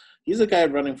a guy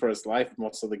running for his life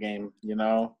most of the game. You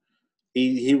know,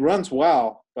 he runs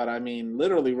well, but I mean,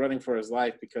 literally running for his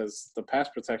life because the pass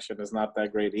protection is not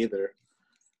that great either.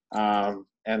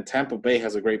 And Tampa Bay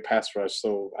has a great pass rush,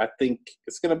 so I think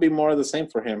it's going to be more of the same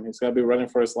for him. He's going to be running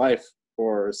for his life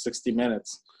for 60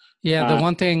 minutes. Yeah, the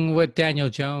one thing with Daniel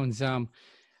Jones,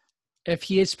 if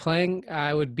he is playing,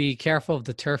 I would be careful of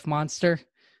the turf monster.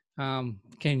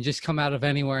 Can just come out of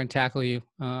anywhere and tackle you.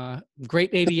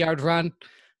 Great 80-yard run,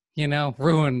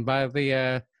 ruined by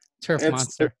the turf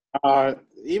monster.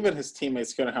 Even his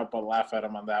teammates couldn't help but laugh at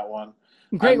him on that one.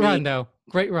 Great run, though.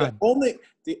 Great run.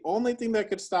 The only thing that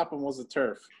could stop him was the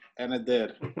turf, and it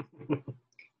did.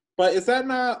 But is that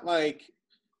not like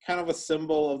kind of a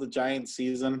symbol of the Giants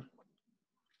season?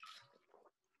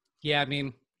 Yeah, I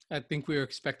mean, I think we were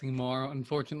expecting more.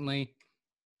 Unfortunately,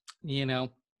 this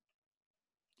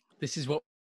is what.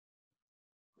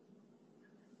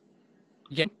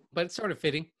 Yeah, but it's sort of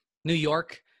fitting. New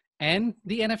York and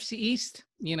the NFC East,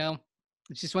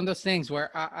 it's just one of those things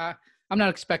where I'm not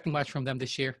expecting much from them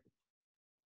this year.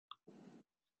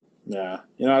 Yeah,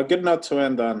 a good note to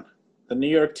end on. The New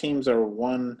York teams are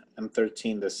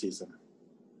 1-13 this season.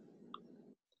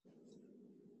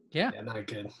 Yeah, not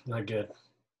good. Not good.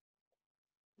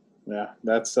 Yeah,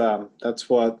 that's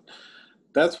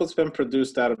what's been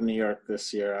produced out of New York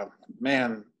this year.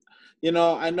 Man,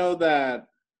 I know that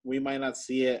we might not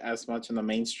see it as much in the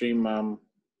mainstream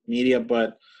media,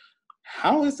 but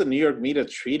how is the New York media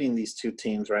treating these two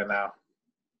teams right now?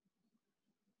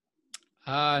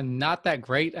 Not that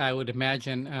great, I would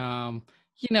imagine.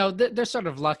 They're sort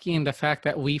of lucky in the fact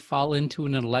that we fall into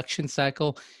an election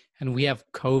cycle and we have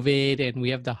COVID and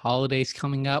we have the holidays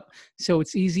coming up. So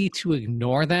it's easy to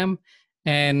ignore them.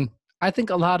 And I think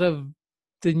a lot of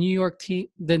the New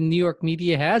York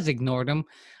media has ignored them.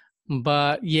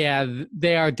 But yeah,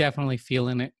 they are definitely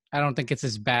feeling it. I don't think it's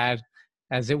as bad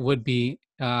as it would be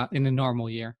in a normal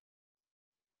year.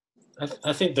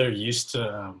 I think they're used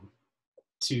to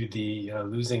the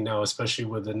losing now, especially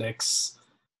with the Knicks,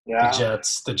 the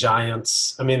Jets, the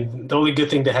Giants. I mean, the only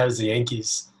good thing they have is the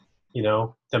Yankees.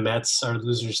 The Mets are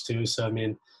losers too. So I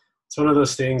mean, it's one of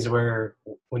those things where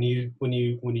when you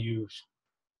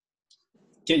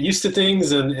get used to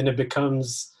things and it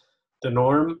becomes the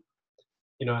norm,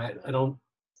 I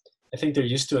think they're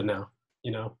used to it now.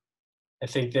 I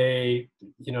think they,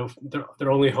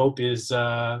 their only hope is,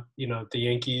 the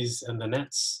Yankees and the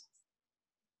Nets.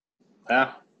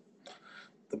 Yeah.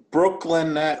 The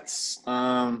Brooklyn Nets.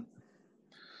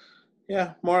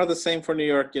 Yeah, more of the same for New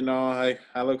York. I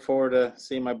look forward to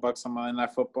seeing my Bucks on Monday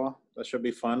Night Football. That should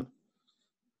be fun.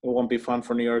 It won't be fun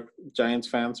for New York Giants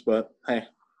fans, but hey,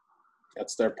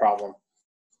 that's their problem.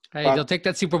 Hey, they'll take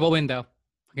that Super Bowl win, though,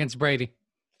 against Brady.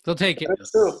 They'll take it.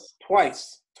 That's true.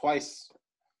 Twice.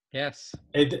 Yes.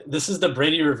 Hey, this is the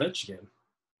Brady revenge game.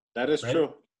 That is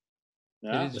true.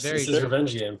 Yeah, this is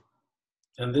revenge game.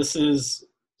 And this is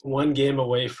one game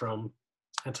away from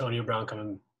Antonio Brown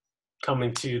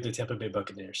coming to the Tampa Bay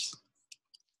Buccaneers.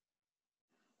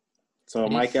 So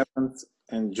Mike Evans,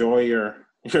 enjoy your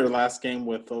last game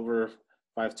with over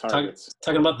 5 targets.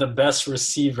 Talking about the best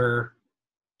receiver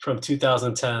from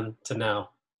 2010 to now.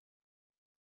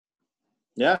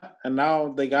 Yeah, and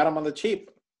now they got him on the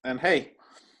cheap. And hey,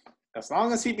 as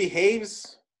long as he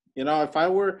behaves, if I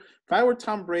were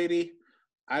Tom Brady,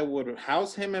 I would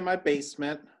house him in my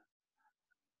basement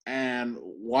and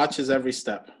watch his every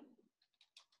step.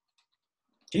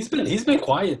 He's been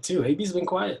quiet too. AB's been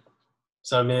quiet.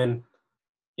 So I mean,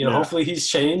 hopefully he's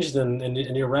changed and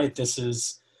you're right. This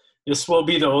will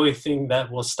be the only thing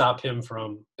that will stop him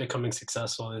from becoming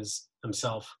successful is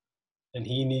himself. And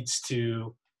he needs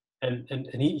to and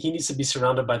he needs to be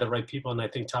surrounded by the right people, and I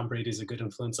think Tom Brady is a good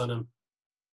influence on him.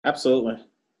 Absolutely.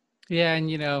 Yeah, and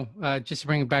just to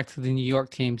bring it back to the New York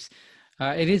teams,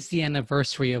 it is the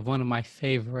anniversary of one of my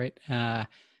favorite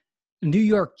New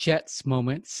York Jets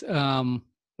moments.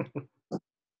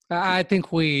 I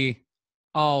think we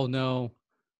all know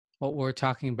what we're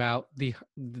talking about.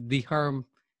 The Herm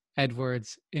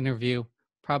Edwards interview,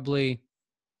 probably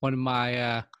one of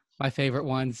my favorite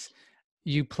ones.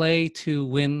 You play to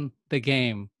win the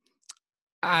game.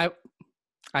 I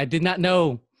did not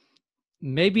know.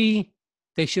 Maybe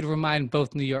they should remind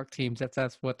both New York teams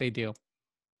that's what they do.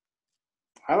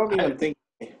 I don't even think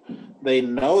they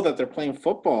know that they're playing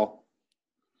football.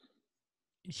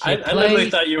 I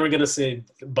literally thought you were going to say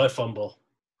butt fumble.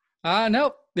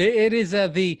 Nope. It is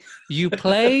you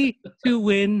play to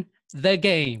win the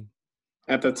game.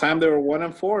 At the time, they were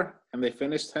 1-4, and they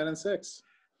finished 10-6.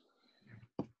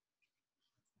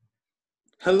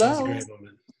 That was a Hello. great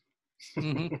moment.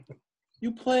 Mm-hmm.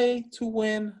 You play to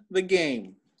win the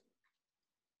game.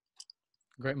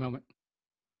 Great moment.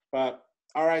 But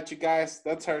all right, you guys,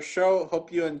 that's our show.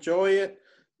 Hope you enjoy it.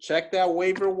 Check that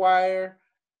waiver wire.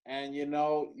 And, you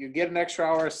get an extra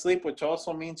hour of sleep, which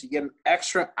also means you get an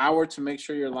extra hour to make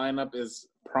sure your lineup is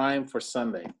prime for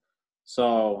Sunday.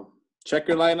 So check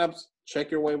your lineups,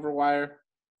 check your waiver wire,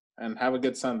 and have a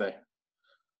good Sunday.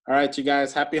 All right, you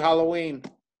guys, happy Halloween.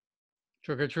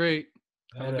 Trick or treat.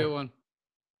 Have a Later. good one.